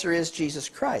 The answer is Jesus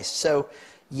Christ. So,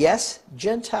 yes,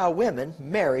 Gentile women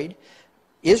married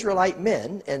Israelite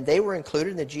men, and they were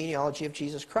included in the genealogy of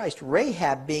Jesus Christ.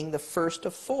 Rahab being the first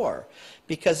of 4,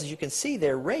 because as you can see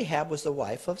there, Rahab was the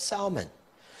wife of Salmon.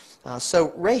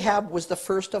 So Rahab was the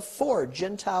first of 4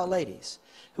 Gentile ladies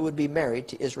who would be married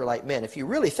to Israelite men. If you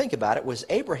really think about it, was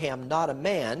Abraham not a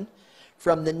man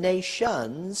from the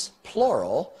nations,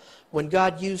 plural, when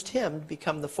God used him to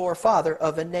become the forefather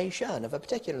of a nation, of a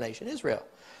particular nation, Israel?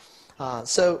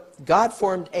 So God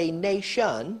formed a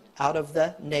nation out of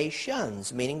the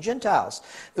nations, meaning Gentiles.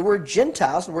 The word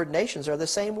Gentiles and the word nations are the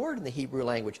same word in the Hebrew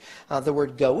language. The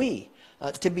word go'i.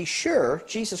 To be sure,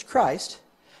 Jesus Christ,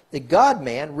 the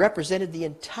God-man, represented the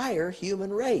entire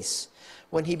human race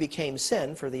when he became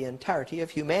sin for the entirety of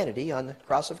humanity on the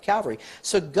cross of Calvary.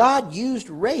 So God used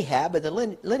Rahab in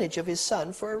the lineage of his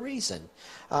son for a reason.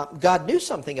 God knew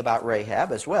something about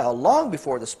Rahab as well, long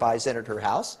before the spies entered her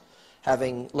house,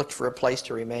 having looked for a place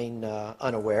to remain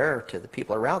unaware to the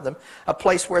people around them, a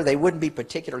place where they wouldn't be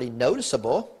particularly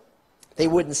noticeable, they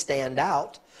wouldn't stand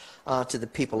out to the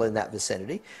people in that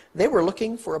vicinity. They were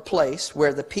looking for a place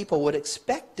where the people would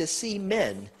expect to see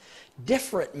men,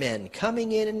 different men,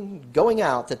 coming in and going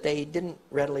out that they didn't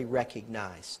readily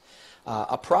recognize.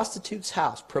 A prostitute's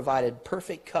house provided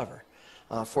perfect cover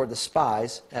for the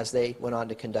spies as they went on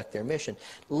to conduct their mission.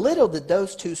 Little did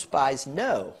those 2 spies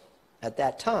know at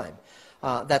that time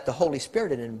that the Holy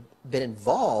Spirit had been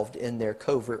involved in their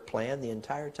covert plan the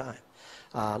entire time.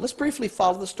 Let's briefly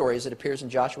follow the story as it appears in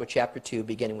Joshua chapter 2,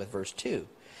 beginning with verse 2.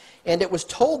 And it was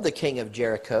told the king of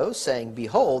Jericho, saying,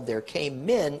 Behold, there came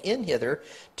men in hither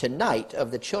tonight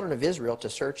of the children of Israel to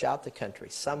search out the country.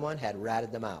 Someone had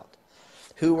ratted them out.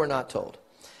 Who were not told.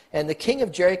 And the king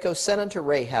of Jericho sent unto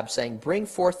Rahab, saying, Bring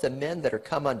forth the men that are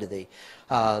come unto thee,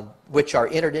 which are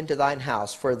entered into thine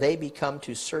house, for they be come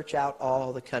to search out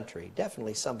all the country.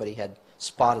 Definitely somebody had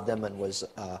spotted them and was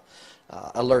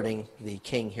alerting the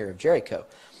king here of Jericho.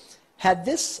 Had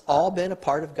this all been a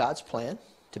part of God's plan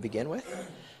to begin with?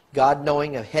 God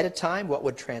knowing ahead of time what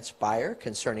would transpire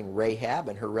concerning Rahab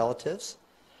and her relatives?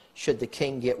 Should the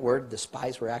king get word the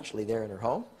spies were actually there in her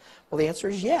home? Well, the answer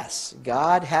is yes.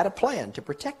 God had a plan to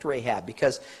protect Rahab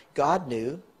because God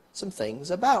knew some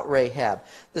things about Rahab.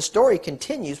 The story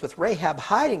continues with Rahab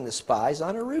hiding the spies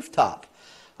on a rooftop.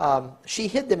 She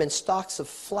hid them in stalks of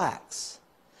flax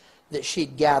that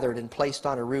she'd gathered and placed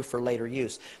on a roof for later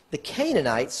use. The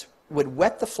Canaanites would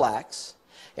wet the flax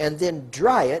and then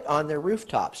dry it on their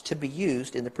rooftops to be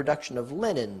used in the production of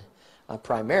linen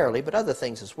primarily, but other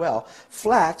things as well.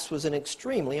 Flax was an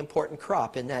extremely important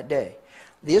crop in that day.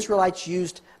 The Israelites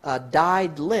used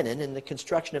dyed linen in the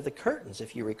construction of the curtains,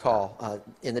 if you recall,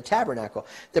 in the tabernacle.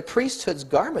 The priesthood's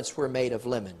garments were made of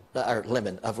linen,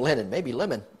 maybe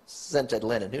lemon-scented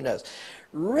linen, who knows.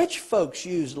 Rich folks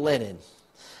used linen.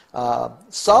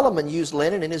 Solomon used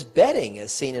linen in his bedding,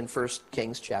 as seen in 1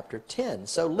 Kings chapter 10.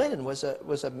 So linen was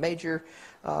a major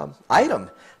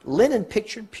item. Linen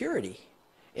pictured purity.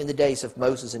 In the days of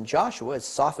Moses and Joshua,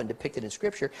 it's often depicted in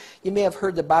Scripture. You may have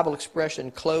heard the Bible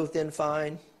expression, clothed in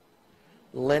fine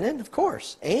linen. Of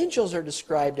course. Angels are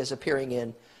described as appearing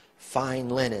in fine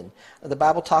linen. The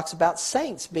Bible talks about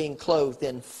saints being clothed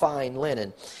in fine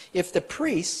linen. If the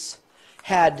priests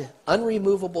had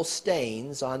unremovable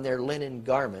stains on their linen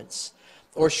garments,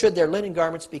 or should their linen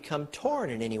garments become torn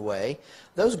in any way,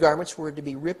 those garments were to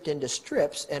be ripped into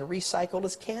strips and recycled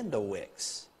as candle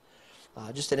wicks.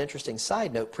 Just an interesting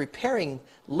side note, preparing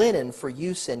linen for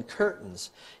use in curtains,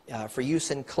 for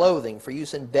use in clothing, for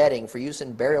use in bedding, for use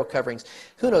in burial coverings,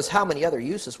 who knows how many other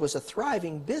uses, was a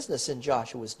thriving business in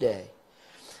Joshua's day.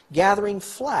 Gathering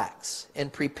flax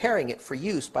and preparing it for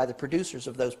use by the producers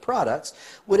of those products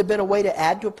would have been a way to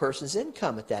add to a person's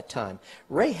income at that time.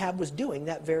 Rahab was doing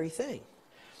that very thing.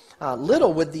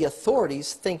 Little would the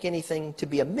authorities think anything to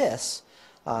be amiss,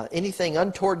 anything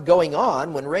untoward going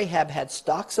on when Rahab had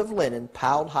stocks of linen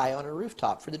piled high on her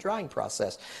rooftop for the drying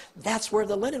process. That's where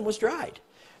the linen was dried.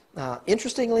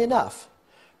 Interestingly enough,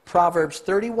 Proverbs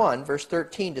 31 verse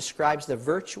 13 describes the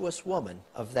virtuous woman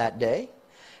of that day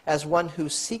as one who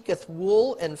seeketh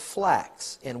wool and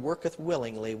flax and worketh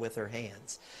willingly with her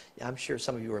hands. I'm sure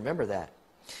some of you remember that.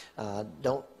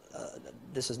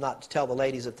 This is not to tell the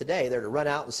ladies of today they're to run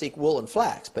out and seek wool and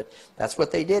flax, but that's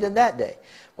what they did in that day.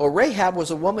 Well, Rahab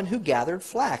was a woman who gathered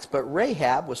flax, but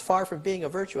Rahab was far from being a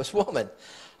virtuous woman.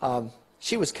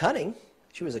 She was cunning.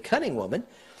 She was a cunning woman.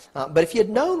 But if you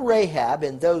had known Rahab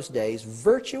in those days,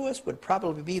 virtuous would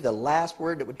probably be the last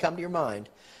word that would come to your mind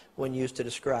when used to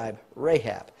describe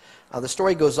Rahab. The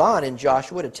story goes on in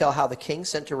Joshua to tell how the king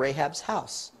sent to Rahab's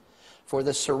house for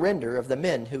the surrender of the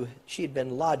men who she had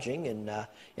been lodging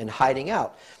and hiding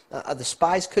out. The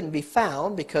spies couldn't be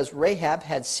found because Rahab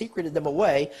had secreted them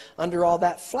away under all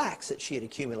that flax that she had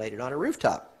accumulated on her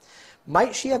rooftop.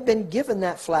 Might she have been given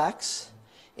that flax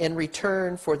in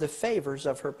return for the favors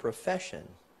of her profession?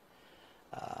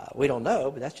 We don't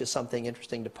know, but that's just something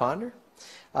interesting to ponder.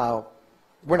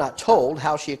 We're not told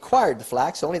how she acquired the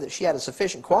flax, only that she had a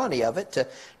sufficient quantity of it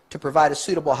to provide a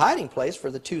suitable hiding place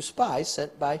for the two spies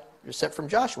sent from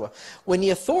Joshua. When the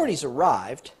authorities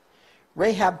arrived,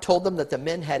 Rahab told them that the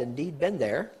men had indeed been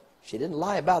there. She didn't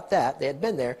lie about that. They had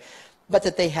been there, but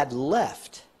that they had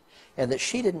left and that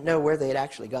she didn't know where they had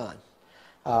actually gone.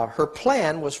 Her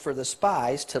plan was for the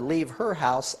spies to leave her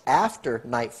house after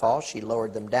nightfall. She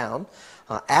lowered them down,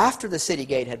 after the city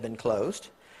gate had been closed,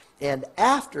 and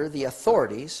after the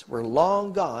authorities were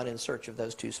long gone in search of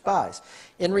those two spies.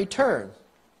 In return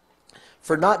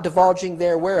for not divulging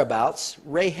their whereabouts,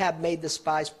 Rahab made the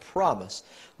spies promise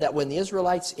that when the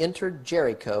Israelites entered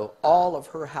Jericho, all of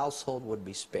her household would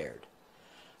be spared.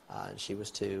 And she was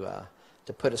to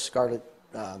put a scarlet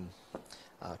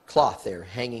cloth there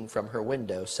hanging from her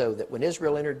window so that when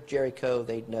Israel entered Jericho,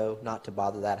 they'd know not to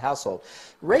bother that household.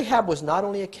 Rahab was not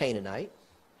only a Canaanite,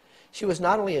 she was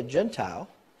not only a Gentile,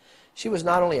 she was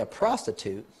not only a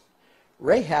prostitute,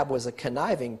 Rahab was a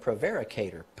conniving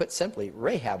prevaricator. Put simply,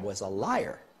 Rahab was a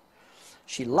liar.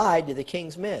 She lied to the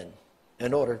king's men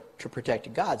in order to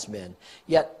protect God's men.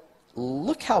 Yet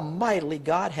look how mightily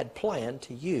God had planned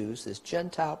to use this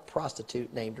Gentile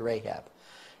prostitute named Rahab.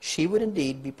 She would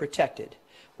indeed be protected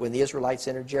when the Israelites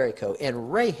entered Jericho,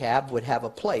 and Rahab would have a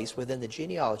place within the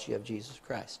genealogy of Jesus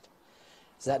Christ.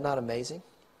 Is that not amazing?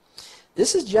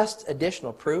 This is just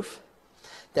additional proof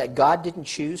that God didn't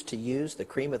choose to use the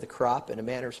cream of the crop, in a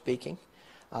manner of speaking,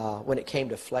 when it came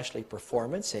to fleshly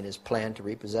performance in his plan to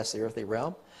repossess the earthly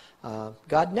realm.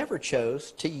 God never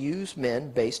chose to use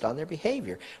men based on their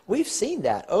behavior. We've seen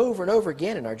that over and over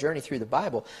again in our journey through the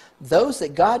Bible. Those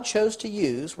that God chose to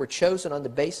use were chosen on the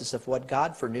basis of what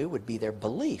God foreknew would be their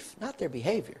belief, not their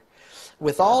behavior.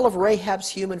 With all of Rahab's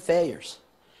human failures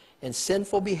and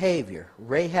sinful behavior,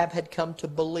 Rahab had come to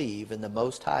believe in the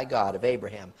Most High God of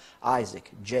Abraham,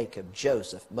 Isaac, Jacob,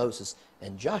 Joseph, Moses,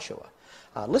 and Joshua.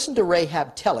 Listen to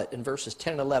Rahab tell it in verses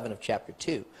 10 and 11 of chapter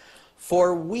 2.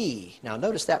 For we, now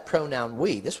notice that pronoun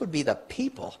we, this would be the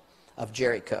people of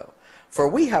Jericho. For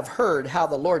we have heard how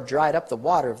the Lord dried up the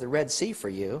water of the Red Sea for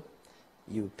you,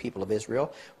 you people of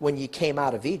Israel, when ye came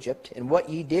out of Egypt, and what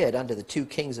ye did unto the two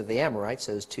kings of the Amorites,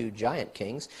 those two giant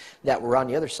kings, that were on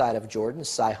the other side of Jordan,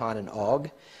 Sihon and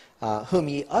Og, whom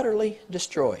ye utterly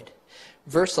destroyed.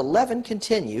 Verse 11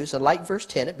 continues, and like verse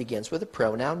 10, it begins with the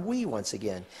pronoun we once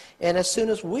again. And as soon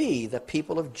as we, the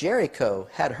people of Jericho,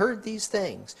 had heard these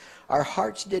things, our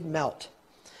hearts did melt.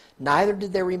 Neither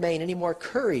did there remain any more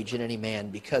courage in any man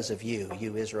because of you,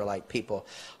 you Israelite people.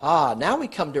 Now we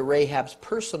come to Rahab's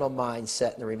personal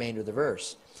mindset in the remainder of the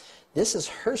verse. This is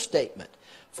her statement.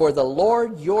 For the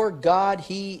Lord your God,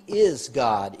 he is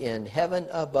God in heaven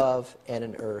above and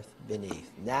in earth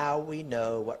beneath. Now we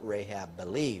know what Rahab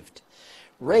believed.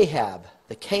 Rahab,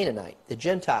 the Canaanite, the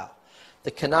Gentile, the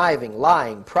conniving,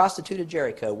 lying, prostitute of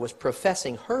Jericho, was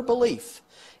professing her belief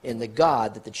in the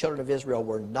God that the children of Israel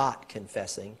were not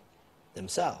confessing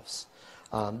themselves.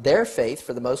 Their faith,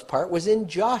 for the most part, was in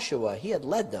Joshua. He had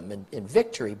led them in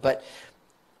victory, but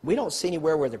we don't see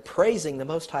anywhere where they're praising the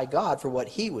Most High God for what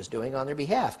he was doing on their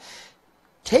behalf.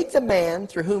 Take the man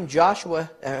through whom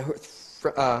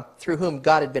through whom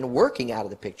God had been working out of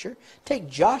the picture. Take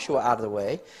Joshua out of the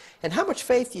way. And how much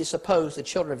faith do you suppose the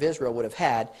children of Israel would have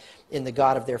had in the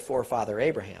God of their forefather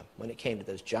Abraham when it came to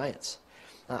those giants?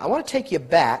 I want to take you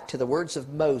back to the words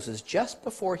of Moses just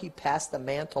before he passed the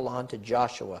mantle on to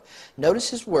Joshua. Notice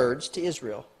his words to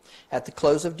Israel at the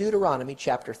close of Deuteronomy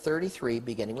chapter 33,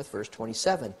 beginning with verse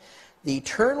 27. The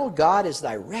eternal God is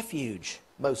thy refuge,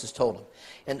 Moses told him,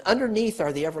 and underneath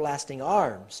are the everlasting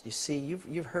arms. You see,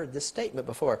 you've heard this statement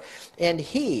before. And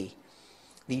he,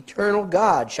 the eternal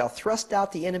God, shall thrust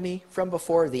out the enemy from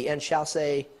before thee, and shall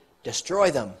say, destroy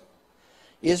them.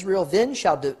 Israel then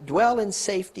shall dwell in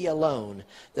safety alone.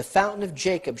 The fountain of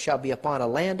Jacob shall be upon a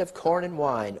land of corn and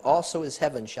wine. Also his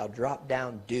heaven shall drop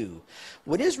down dew.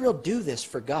 Would Israel do this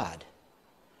for God?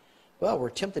 Well,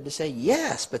 we're tempted to say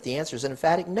yes, but the answer is an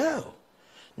emphatic no.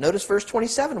 Notice verse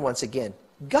 27 once again.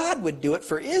 God would do it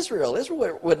for Israel.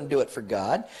 Israel wouldn't do it for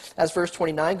God. As verse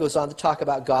 29 goes on to talk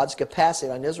about God's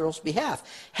capacity on Israel's behalf.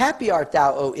 Happy art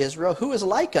thou, O Israel, who is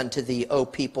like unto thee, O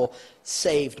people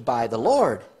saved by the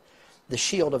Lord, the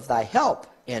shield of thy help,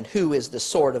 and who is the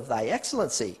sword of thy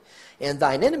excellency. And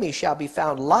thine enemies shall be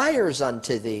found liars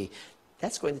unto thee.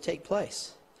 That's going to take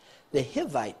place. The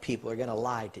Hivite people are going to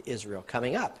lie to Israel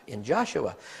coming up in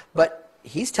Joshua. But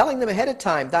he's telling them ahead of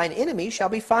time, thine enemies shall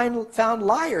be found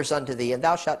liars unto thee, and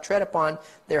thou shalt tread upon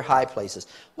their high places.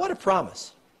 What a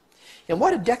promise. And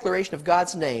what a declaration of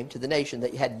God's name to the nation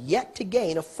that had yet to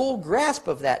gain a full grasp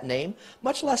of that name,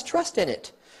 much less trust in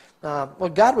it. Well,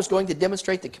 God was going to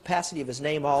demonstrate the capacity of his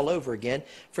name all over again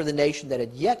for the nation that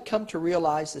had yet come to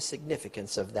realize the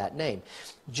significance of that name.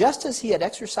 Just as he had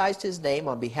exercised his name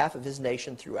on behalf of his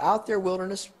nation throughout their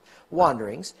wilderness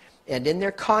wanderings and in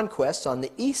their conquests on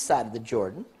the east side of the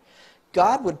Jordan,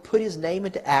 God would put his name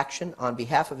into action on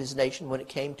behalf of his nation when it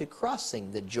came to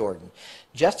crossing the Jordan.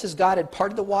 Just as God had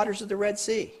parted the waters of the Red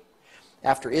Sea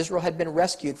after Israel had been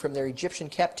rescued from their Egyptian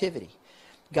captivity,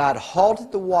 God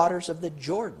halted the waters of the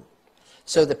Jordan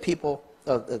so the people,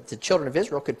 the children of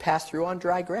Israel, could pass through on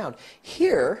dry ground.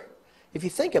 Here, if you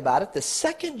think about it, the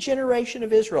second generation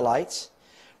of Israelites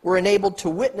were enabled to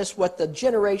witness what the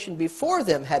generation before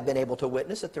them had been able to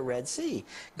witness at the Red Sea.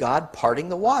 God parting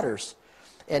the waters.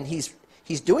 And he's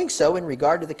doing so in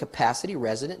regard to the capacity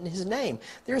resident in his name.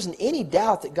 There isn't any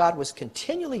doubt that God was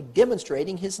continually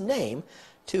demonstrating his name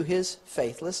to his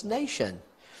faithless nation.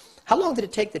 How long did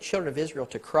it take the children of Israel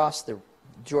to cross the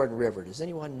Jordan River? Does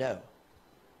anyone know?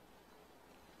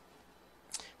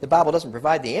 The Bible doesn't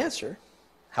provide the answer.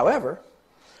 However,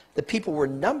 the people were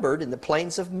numbered in the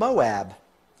plains of Moab.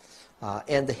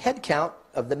 And the head count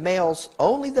of the males,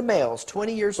 only the males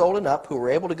 20 years old and up who were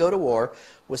able to go to war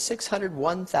was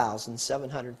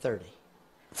 601,730.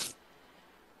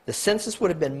 The census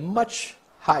would have been much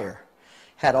higher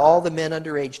had all the men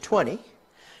under age 20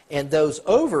 and those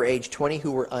over age 20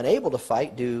 who were unable to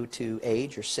fight due to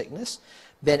age or sickness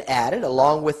been added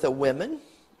along with the women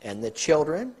and the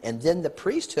children, and then the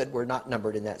priesthood were not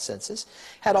numbered in that census.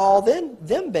 Had all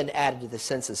them been added to the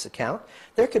census account,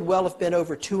 there could well have been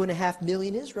over 2.5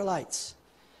 million Israelites.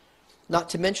 Not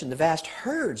to mention the vast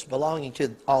herds belonging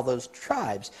to all those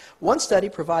tribes. One study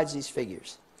provides these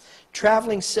figures.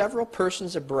 Traveling several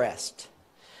persons abreast,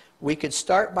 we could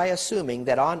start by assuming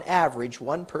that on average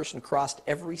one person crossed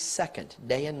every second,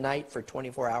 day and night, for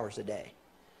 24 hours a day.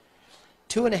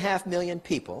 2.5 million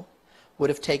people would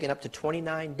have taken up to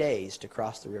 29 days to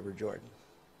cross the River Jordan.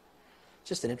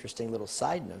 Just an interesting little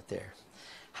side note there.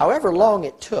 However long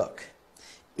it took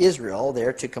Israel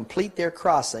there to complete their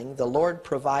crossing, the Lord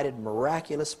provided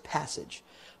miraculous passage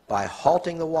by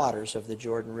halting the waters of the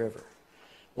Jordan River.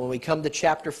 When we come to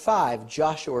chapter 5,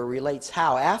 Joshua relates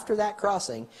how, after that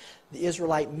crossing, the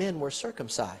Israelite men were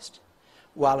circumcised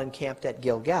while encamped at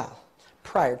Gilgal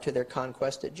prior to their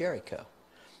conquest at Jericho.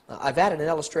 I've added an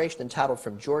illustration entitled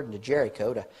From Jordan to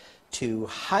Jericho to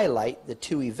highlight the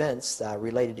two events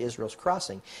related to Israel's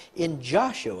crossing. In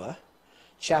Joshua,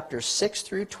 chapters 6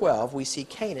 through 12, we see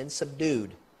Canaan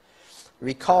subdued.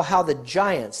 Recall how the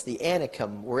giants, the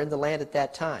Anakim, were in the land at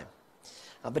that time.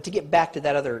 But to get back to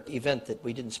that other event that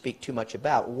we didn't speak too much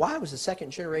about, why was the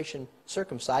second generation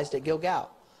circumcised at Gilgal?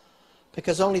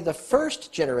 Because only the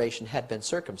first generation had been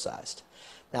circumcised.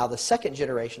 Now, the second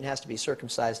generation has to be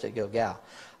circumcised at Gilgal.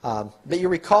 But you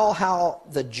recall how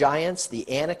the giants, the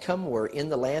Anakim, were in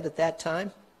the land at that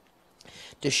time?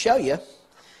 To show you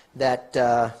that,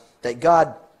 that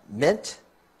God meant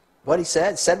what he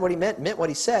said what he meant what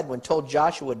he said when told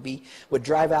Joshua would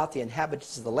drive out the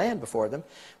inhabitants of the land before them,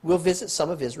 we'll visit some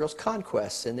of Israel's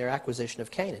conquests in their acquisition of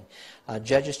Canaan.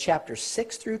 Judges chapters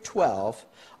 6 through 12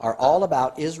 are all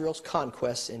about Israel's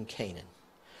conquests in Canaan.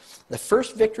 The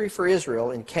first victory for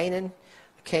Israel in Canaan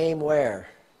came where?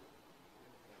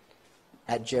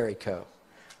 At Jericho.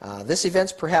 This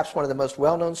event's perhaps one of the most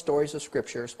well-known stories of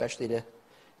Scripture, especially to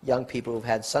young people who've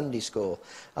had Sunday school.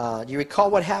 Do you recall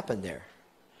what happened there?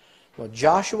 Well,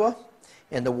 Joshua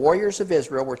and the warriors of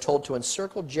Israel were told to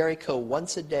encircle Jericho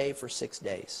once a day for 6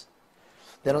 days.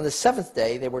 Then on the seventh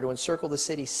day, they were to encircle the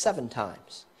city 7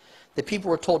 times. The people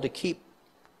were told to keep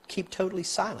totally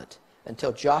silent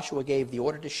until Joshua gave the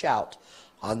order to shout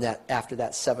after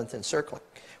that 7th encircling.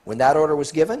 When that order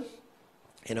was given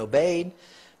and obeyed,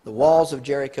 the walls of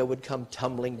Jericho would come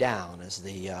tumbling down, as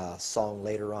the song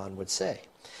later on would say.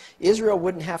 Israel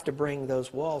wouldn't have to bring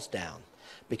those walls down,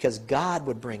 because God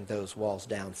would bring those walls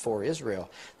down for Israel.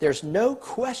 There's no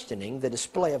questioning the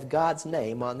display of God's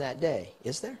name on that day,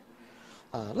 is there?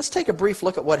 Let's take a brief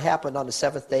look at what happened on the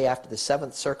 7th day after the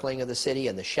 7th circling of the city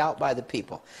and the shout by the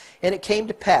people. And it came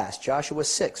to pass, Joshua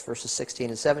 6, verses 16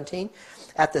 and 17,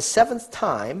 at the 7th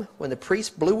time, when the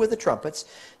priests blew with the trumpets,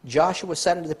 Joshua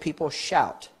said unto the people,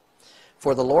 Shout,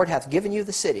 for the Lord hath given you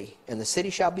the city, and the city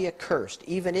shall be accursed,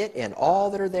 even it and all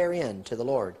that are therein, to the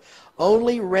Lord.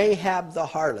 Only Rahab the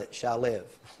harlot shall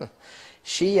live,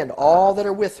 she and all that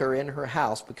are with her in her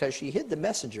house, because she hid the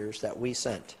messengers that we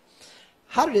sent.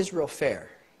 How did Israel fare?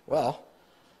 Well,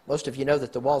 most of you know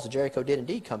that the walls of Jericho did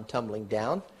indeed come tumbling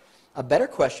down. A better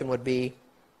question would be,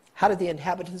 how did the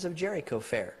inhabitants of Jericho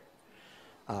fare?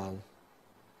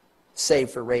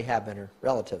 Save for Rahab and her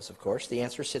relatives, of course. The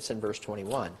answer sits in verse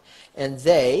 21. And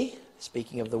they,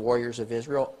 speaking of the warriors of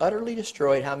Israel, utterly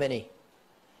destroyed how many?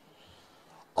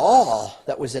 All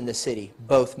that was in the city,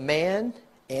 both man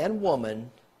and woman,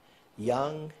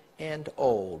 young and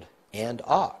old, and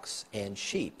ox and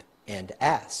sheep and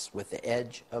ass, with the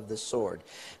edge of the sword.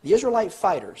 The Israelite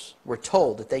fighters were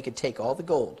told that they could take all the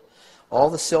gold, all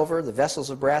the silver, the vessels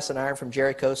of brass and iron from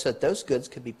Jericho, so that those goods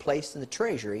could be placed in the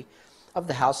treasury of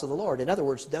the house of the Lord. In other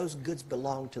words, those goods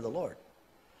belonged to the Lord,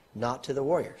 not to the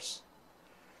warriors.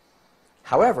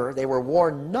 However, they were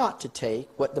warned not to take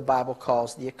what the Bible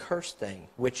calls the accursed thing,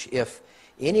 which if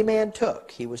any man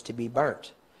took, he was to be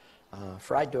burnt,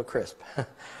 fried to a crisp,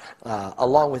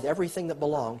 along with everything that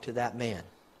belonged to that man,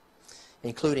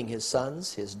 including his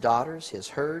sons, his daughters, his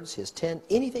herds, his tent,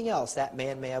 anything else that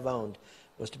man may have owned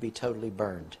was to be totally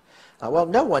burned. Well,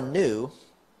 no one knew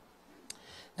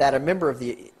that a member of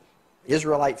the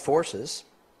Israelite forces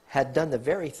had done the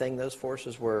very thing those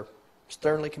forces were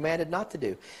sternly commanded not to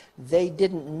do. They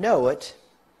didn't know it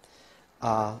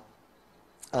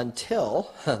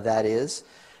until, that is,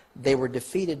 they were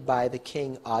defeated by the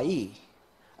king Ai,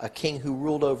 a king who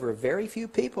ruled over very few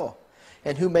people.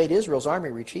 and who made Israel's army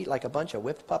retreat like a bunch of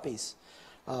whipped puppies.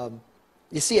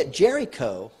 You see, at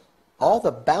Jericho, all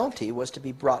the bounty was to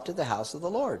be brought to the house of the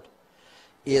Lord.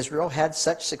 Israel had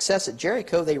such success at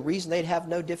Jericho, they reasoned they'd have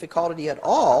no difficulty at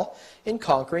all in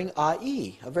conquering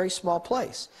Ai, a very small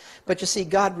place. But you see,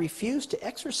 God refused to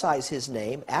exercise his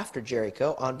name after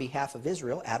Jericho on behalf of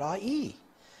Israel at Ai.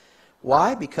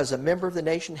 Why? Because a member of the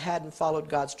nation hadn't followed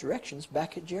God's directions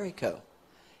back at Jericho.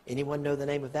 Anyone know the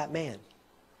name of that man?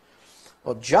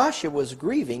 Well, Joshua was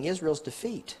grieving Israel's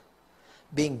defeat,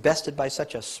 being bested by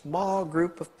such a small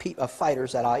group of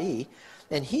fighters at Ai,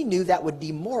 and he knew that would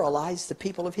demoralize the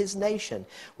people of his nation.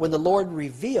 When the Lord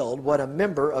revealed what a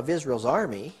member of Israel's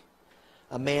army,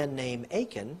 a man named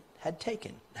Achan, had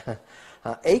taken.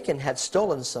 Achan had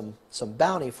stolen some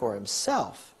bounty for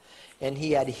himself, and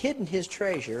he had hidden his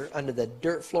treasure under the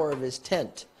dirt floor of his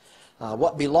tent.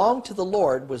 What belonged to the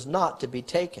Lord was not to be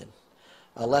taken.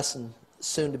 A lesson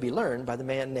soon to be learned by the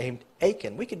man named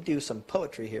Achan. We could do some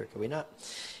poetry here, could we not?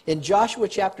 In Joshua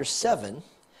chapter 7,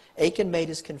 Achan made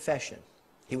his confession.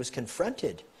 He was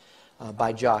confronted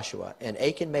by Joshua, and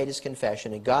Achan made his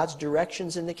confession, and God's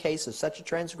directions in the case of such a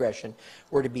transgression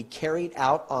were to be carried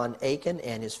out on Achan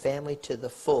and his family to the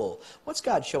full. What's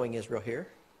God showing Israel here?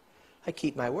 I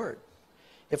keep my word.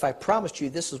 If I promised you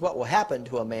this is what will happen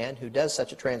to a man who does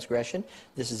such a transgression,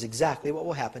 this is exactly what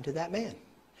will happen to that man.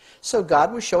 So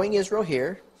God was showing Israel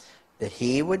here that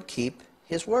he would keep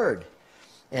his word.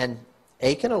 And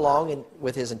Achan, along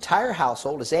with his entire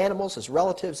household, his animals, his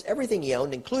relatives, everything he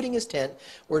owned, including his tent,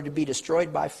 were to be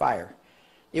destroyed by fire.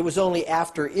 It was only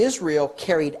after Israel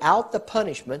carried out the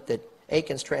punishment that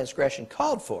Achan's transgression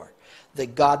called for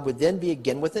that God would then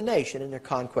begin with the nation in their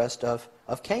conquest of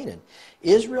Canaan.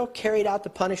 Israel carried out the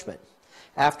punishment,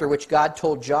 after which God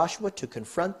told Joshua to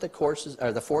confront the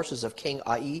forces of King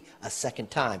Ai a second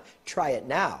time. Try it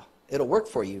now. It'll work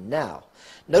for you now.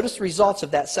 Notice the results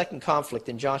of that second conflict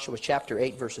in Joshua chapter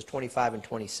 8, verses 25 and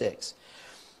 26.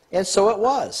 And so it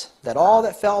was that all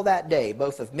that fell that day,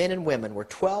 both of men and women, were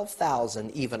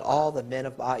 12,000, even all the men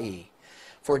of Ai.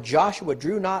 For Joshua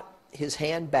drew not his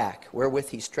hand back, wherewith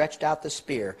he stretched out the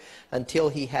spear, until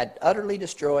he had utterly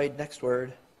destroyed, next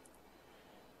word,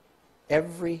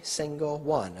 every single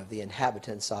one of the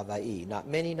inhabitants of Ai. Not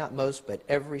many, not most, but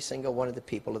every single one of the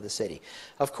people of the city.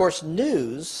 Of course,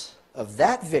 news of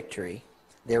that victory,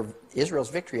 Israel's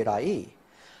victory at Ai,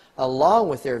 along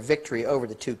with their victory over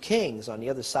the two kings on the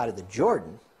other side of the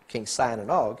Jordan, King Sihon and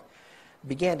Og,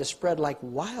 began to spread like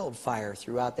wildfire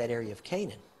throughout that area of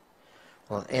Canaan.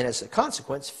 And as a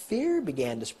consequence, fear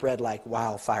began to spread like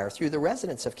wildfire through the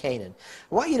residents of Canaan.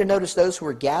 I want you to notice those who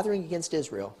were gathering against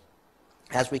Israel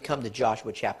as we come to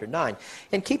Joshua chapter 9.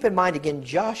 And keep in mind, again,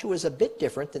 Joshua is a bit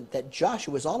different, that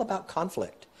Joshua is all about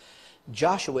conflict.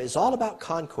 Joshua is all about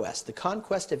conquest, the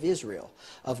conquest of Israel,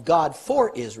 of God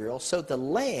for Israel, so the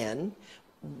land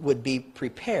would be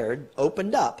prepared,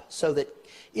 opened up, so that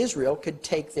Israel could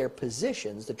take their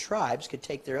positions, the tribes could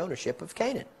take their ownership of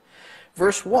Canaan.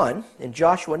 Verse 1 in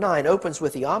Joshua 9 opens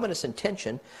with the ominous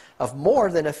intention of more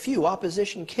than a few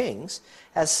opposition kings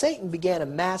as Satan began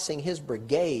amassing his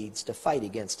brigades to fight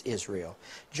against Israel.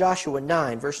 Joshua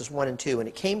 9 verses 1 and 2, and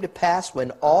it came to pass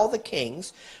when all the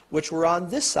kings which were on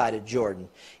this side of Jordan,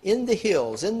 in the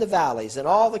hills, in the valleys, and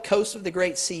all the coasts of the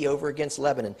great sea over against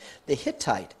Lebanon, the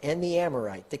Hittite and the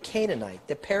Amorite, the Canaanite,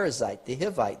 the Perizzite, the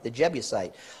Hivite, the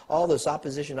Jebusite, all those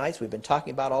oppositionites we've been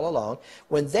talking about all along,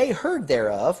 when they heard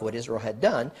thereof, what Israel had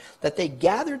done, that they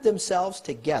gathered themselves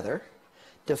together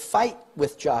to fight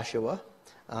with Joshua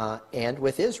and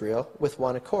with Israel with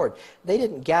one accord. They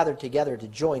didn't gather together to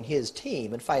join his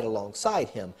team and fight alongside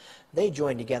him. They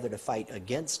joined together to fight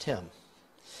against him.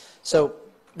 So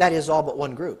that is all but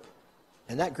one group.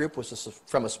 And that group was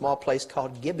from a small place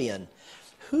called Gibeon.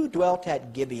 Who dwelt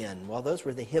at Gibeon? Well, those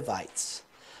were the Hivites.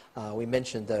 We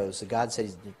mentioned those. God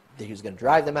said that he was going to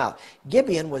drive them out.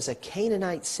 Gibeon was a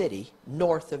Canaanite city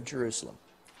north of Jerusalem.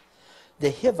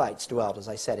 The Hivites dwelt, as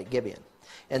I said, at Gibeon.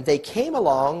 And they came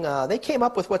along, they came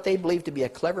up with what they believed to be a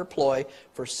clever ploy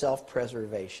for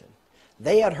self-preservation.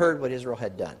 They had heard what Israel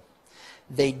had done.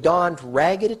 They donned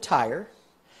ragged attire.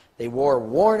 They wore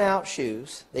worn-out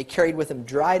shoes. They carried with them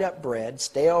dried-up bread,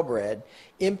 stale bread,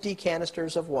 empty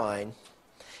canisters of wine.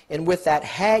 And with that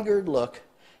haggard look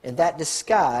and that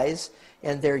disguise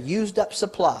and their used-up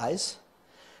supplies,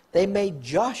 they made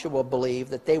Joshua believe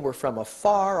that they were from a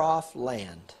far-off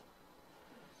land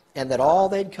and that all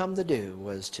they'd come to do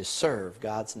was to serve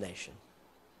God's nation.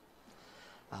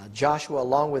 Joshua,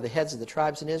 along with the heads of the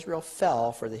tribes in Israel,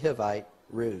 fell for the Hivite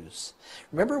ruse.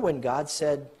 Remember when God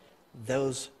said,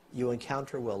 those you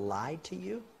encounter will lie to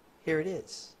you? Here it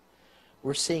is.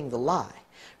 We're seeing the lie.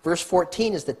 Verse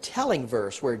 14 is the telling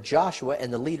verse where Joshua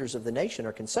and the leaders of the nation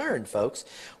are concerned, folks.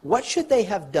 What should they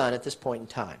have done at this point in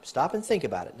time? Stop and think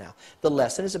about it now. The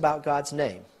lesson is about God's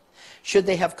name. Should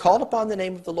they have called upon the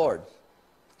name of the Lord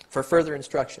for further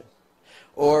instruction?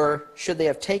 Or should they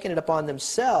have taken it upon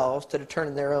themselves to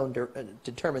determine their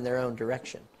own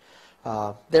direction?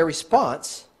 Their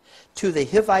response to the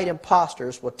Hivite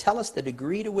impostors will tell us the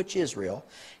degree to which Israel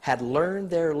had learned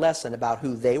their lesson about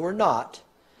who they were not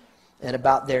and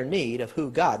about their need of who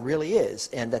God really is,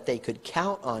 and that they could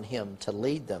count on Him to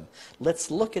lead them. Let's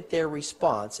look at their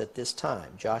response at this time.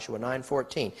 Joshua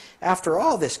 9:14. After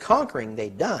all this conquering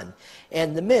they'd done,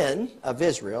 and the men of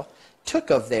Israel took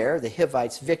of there the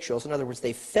Hivites' victuals. In other words,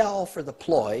 they fell for the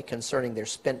ploy concerning their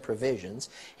spent provisions.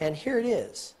 And here it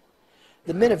is.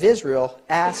 The men of Israel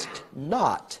asked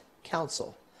not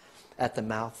counsel at the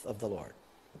mouth of the Lord.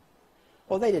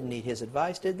 Well, they didn't need His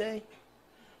advice, did they?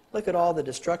 Look at all the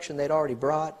destruction they'd already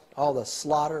brought, all the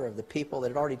slaughter of the people that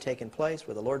had already taken place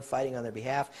with the Lord fighting on their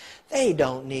behalf. They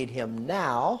don't need Him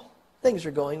now. Things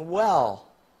are going well.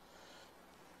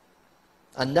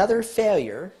 Another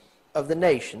failure of the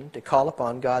nation to call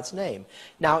upon God's name.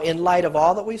 Now, in light of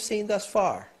all that we've seen thus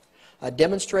far, a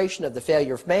demonstration of the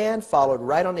failure of man followed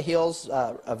right on the heels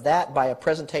of that by a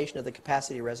presentation of the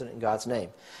capacity resident in God's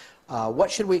name.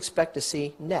 What should we expect to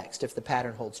see next if the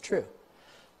pattern holds true?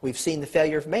 We've seen the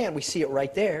failure of man. We see it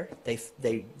right there.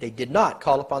 They did not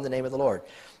call upon the name of the Lord.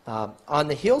 On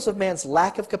the heels of man's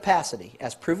lack of capacity,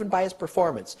 as proven by his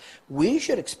performance, we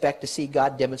should expect to see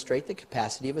God demonstrate the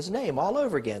capacity of His name all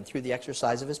over again through the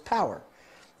exercise of His power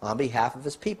on behalf of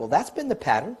His people. That's been the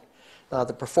pattern. The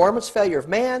performance failure of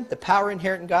man, the power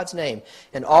inherent in God's name,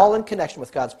 and all in connection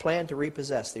with God's plan to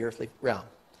repossess the earthly realm.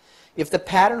 If the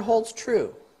pattern holds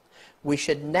true, we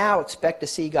should now expect to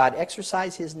see God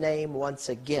exercise His name once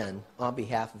again on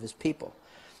behalf of His people,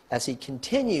 as He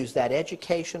continues that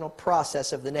educational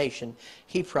process of the nation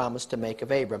He promised to make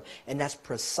of Abram. And that's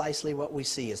precisely what we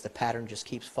see as the pattern just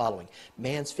keeps following.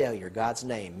 Man's failure, God's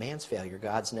name. Man's failure,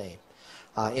 God's name.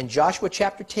 In Joshua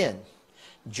chapter 10,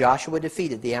 Joshua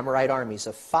defeated the Amorite armies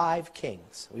of 5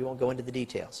 kings, we won't go into the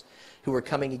details, who were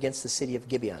coming against the city of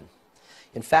Gibeon.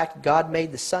 In fact, God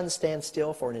made the sun stand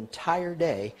still for an entire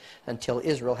day until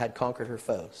Israel had conquered her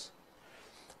foes.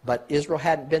 But Israel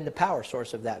hadn't been the power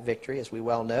source of that victory, as we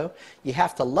well know. You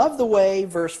have to love the way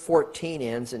verse 14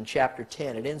 ends in chapter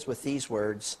 10. It ends with these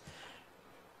words,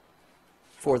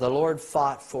 "For the Lord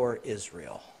fought for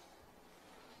Israel,"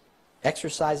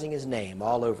 exercising His name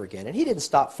all over again. And He didn't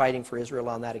stop fighting for Israel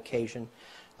on that occasion.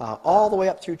 All the way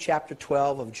up through chapter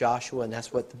 12 of Joshua, and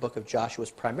that's what the book of Joshua is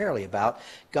primarily about.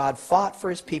 God fought for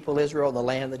His people Israel in the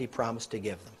land that He promised to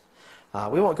give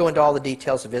them. We won't go into all the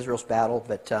details of Israel's battle,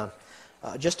 but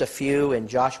just a few. In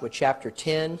Joshua chapter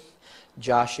 10,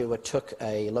 Joshua took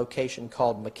a location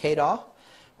called Makkedah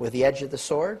with the edge of the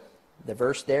sword. The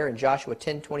verse there in Joshua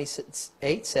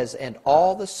 10:28 says, "And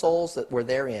all the souls that were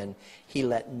therein, He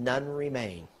let none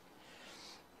remain."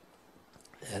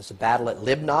 There's a battle at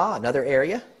Libnah, another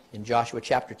area, in Joshua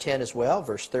chapter 10 as well,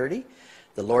 verse 30.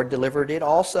 "The Lord delivered it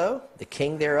also, the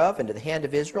king thereof, into the hand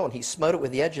of Israel, and He smote it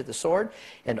with the edge of the sword,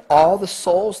 and all the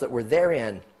souls that were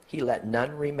therein, He let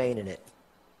none remain in it."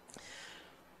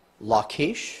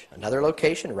 Lachish, another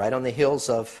location, right on the hills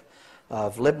of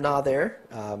Libnah there.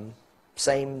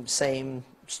 Same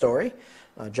story.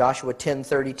 Joshua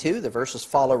 10:32, the verses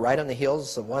follow right on the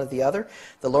heels of one of the other.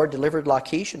 "The Lord delivered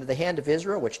Lachish into the hand of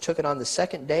Israel, which took it on the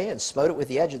second day, and smote it with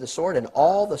the edge of the sword, and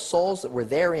all the souls that were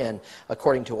therein,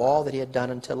 according to all that He had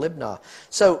done unto Libnah."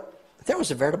 So there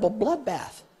was a veritable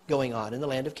bloodbath going on in the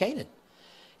land of Canaan.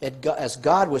 As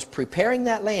God was preparing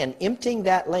that land, emptying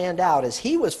that land out, as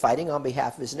He was fighting on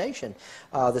behalf of His nation.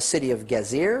 The city of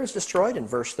Gezer was destroyed in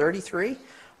verse 33.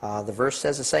 The verse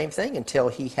says the same thing,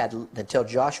 until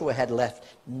Joshua had left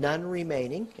none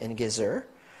remaining in Gezer.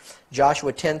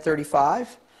 Joshua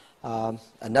 10:35,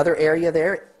 another area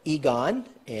there, Egon,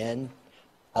 and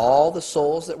all the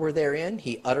souls that were therein,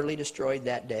 He utterly destroyed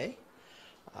that day.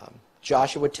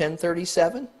 Joshua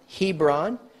 10:37,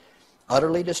 Hebron,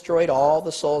 utterly destroyed all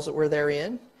the souls that were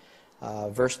therein.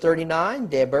 Verse 39,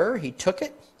 Debir, He took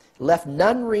it, left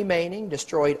none remaining,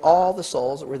 destroyed all the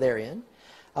souls that were therein.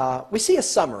 We see a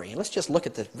summary, and let's just look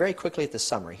at very quickly at the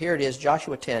summary. Here it is,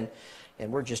 Joshua 10,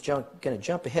 and we're just going to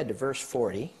jump ahead to verse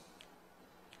 40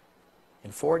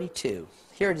 and 42.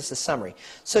 Here it is, the summary.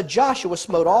 "So Joshua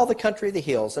smote all the country of the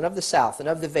hills, and of the south, and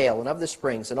of the vale, and of the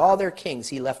springs, and all their kings.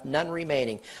 He left none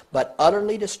remaining, but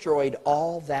utterly destroyed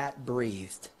all that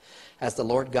breathed, as the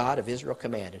Lord God of Israel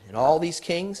commanded. And all these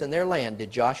kings and their land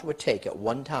did Joshua take at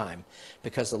one time,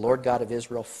 because the Lord God of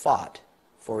Israel fought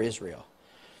for Israel."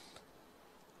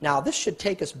 Now, this should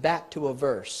take us back to a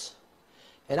verse.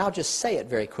 And I'll just say it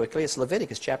very quickly. It's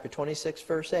Leviticus chapter 26,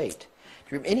 verse 8.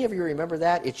 Do any of you remember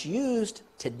that? It's used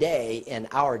today in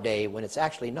our day when it's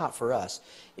actually not for us.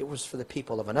 It was for the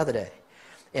people of another day.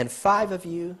 And 5 of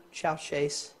you shall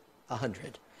chase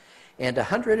 100. And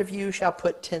 100 of you shall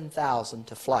put 10,000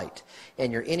 to flight.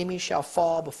 And your enemy shall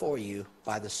fall before you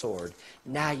by the sword.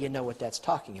 Now you know what that's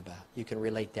talking about. You can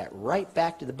relate that right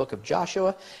back to the book of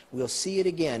Joshua. We'll see it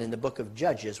again in the book of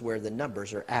Judges where the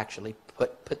numbers are actually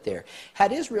put there.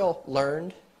 Had Israel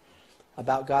learned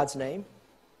about God's name?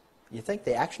 You think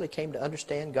they actually came to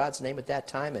understand God's name at that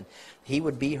time, and he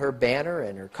would be her banner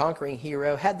and her conquering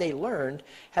hero? Had they learned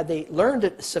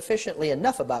it sufficiently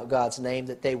enough about God's name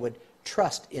that they would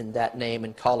trust in that name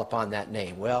and call upon that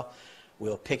name? Well,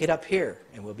 we'll pick it up here,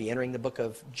 and we'll be entering the book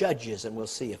of Judges, and we'll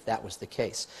see if that was the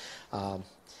case.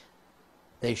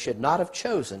 They should not have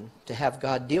chosen to have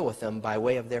God deal with them by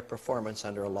way of their performance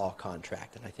under a law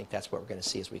contract. And I think that's what we're going to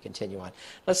see as we continue on.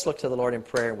 Let's look to the Lord in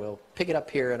prayer, and we'll pick it up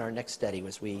here in our next study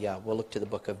as we'll look to the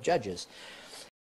book of Judges.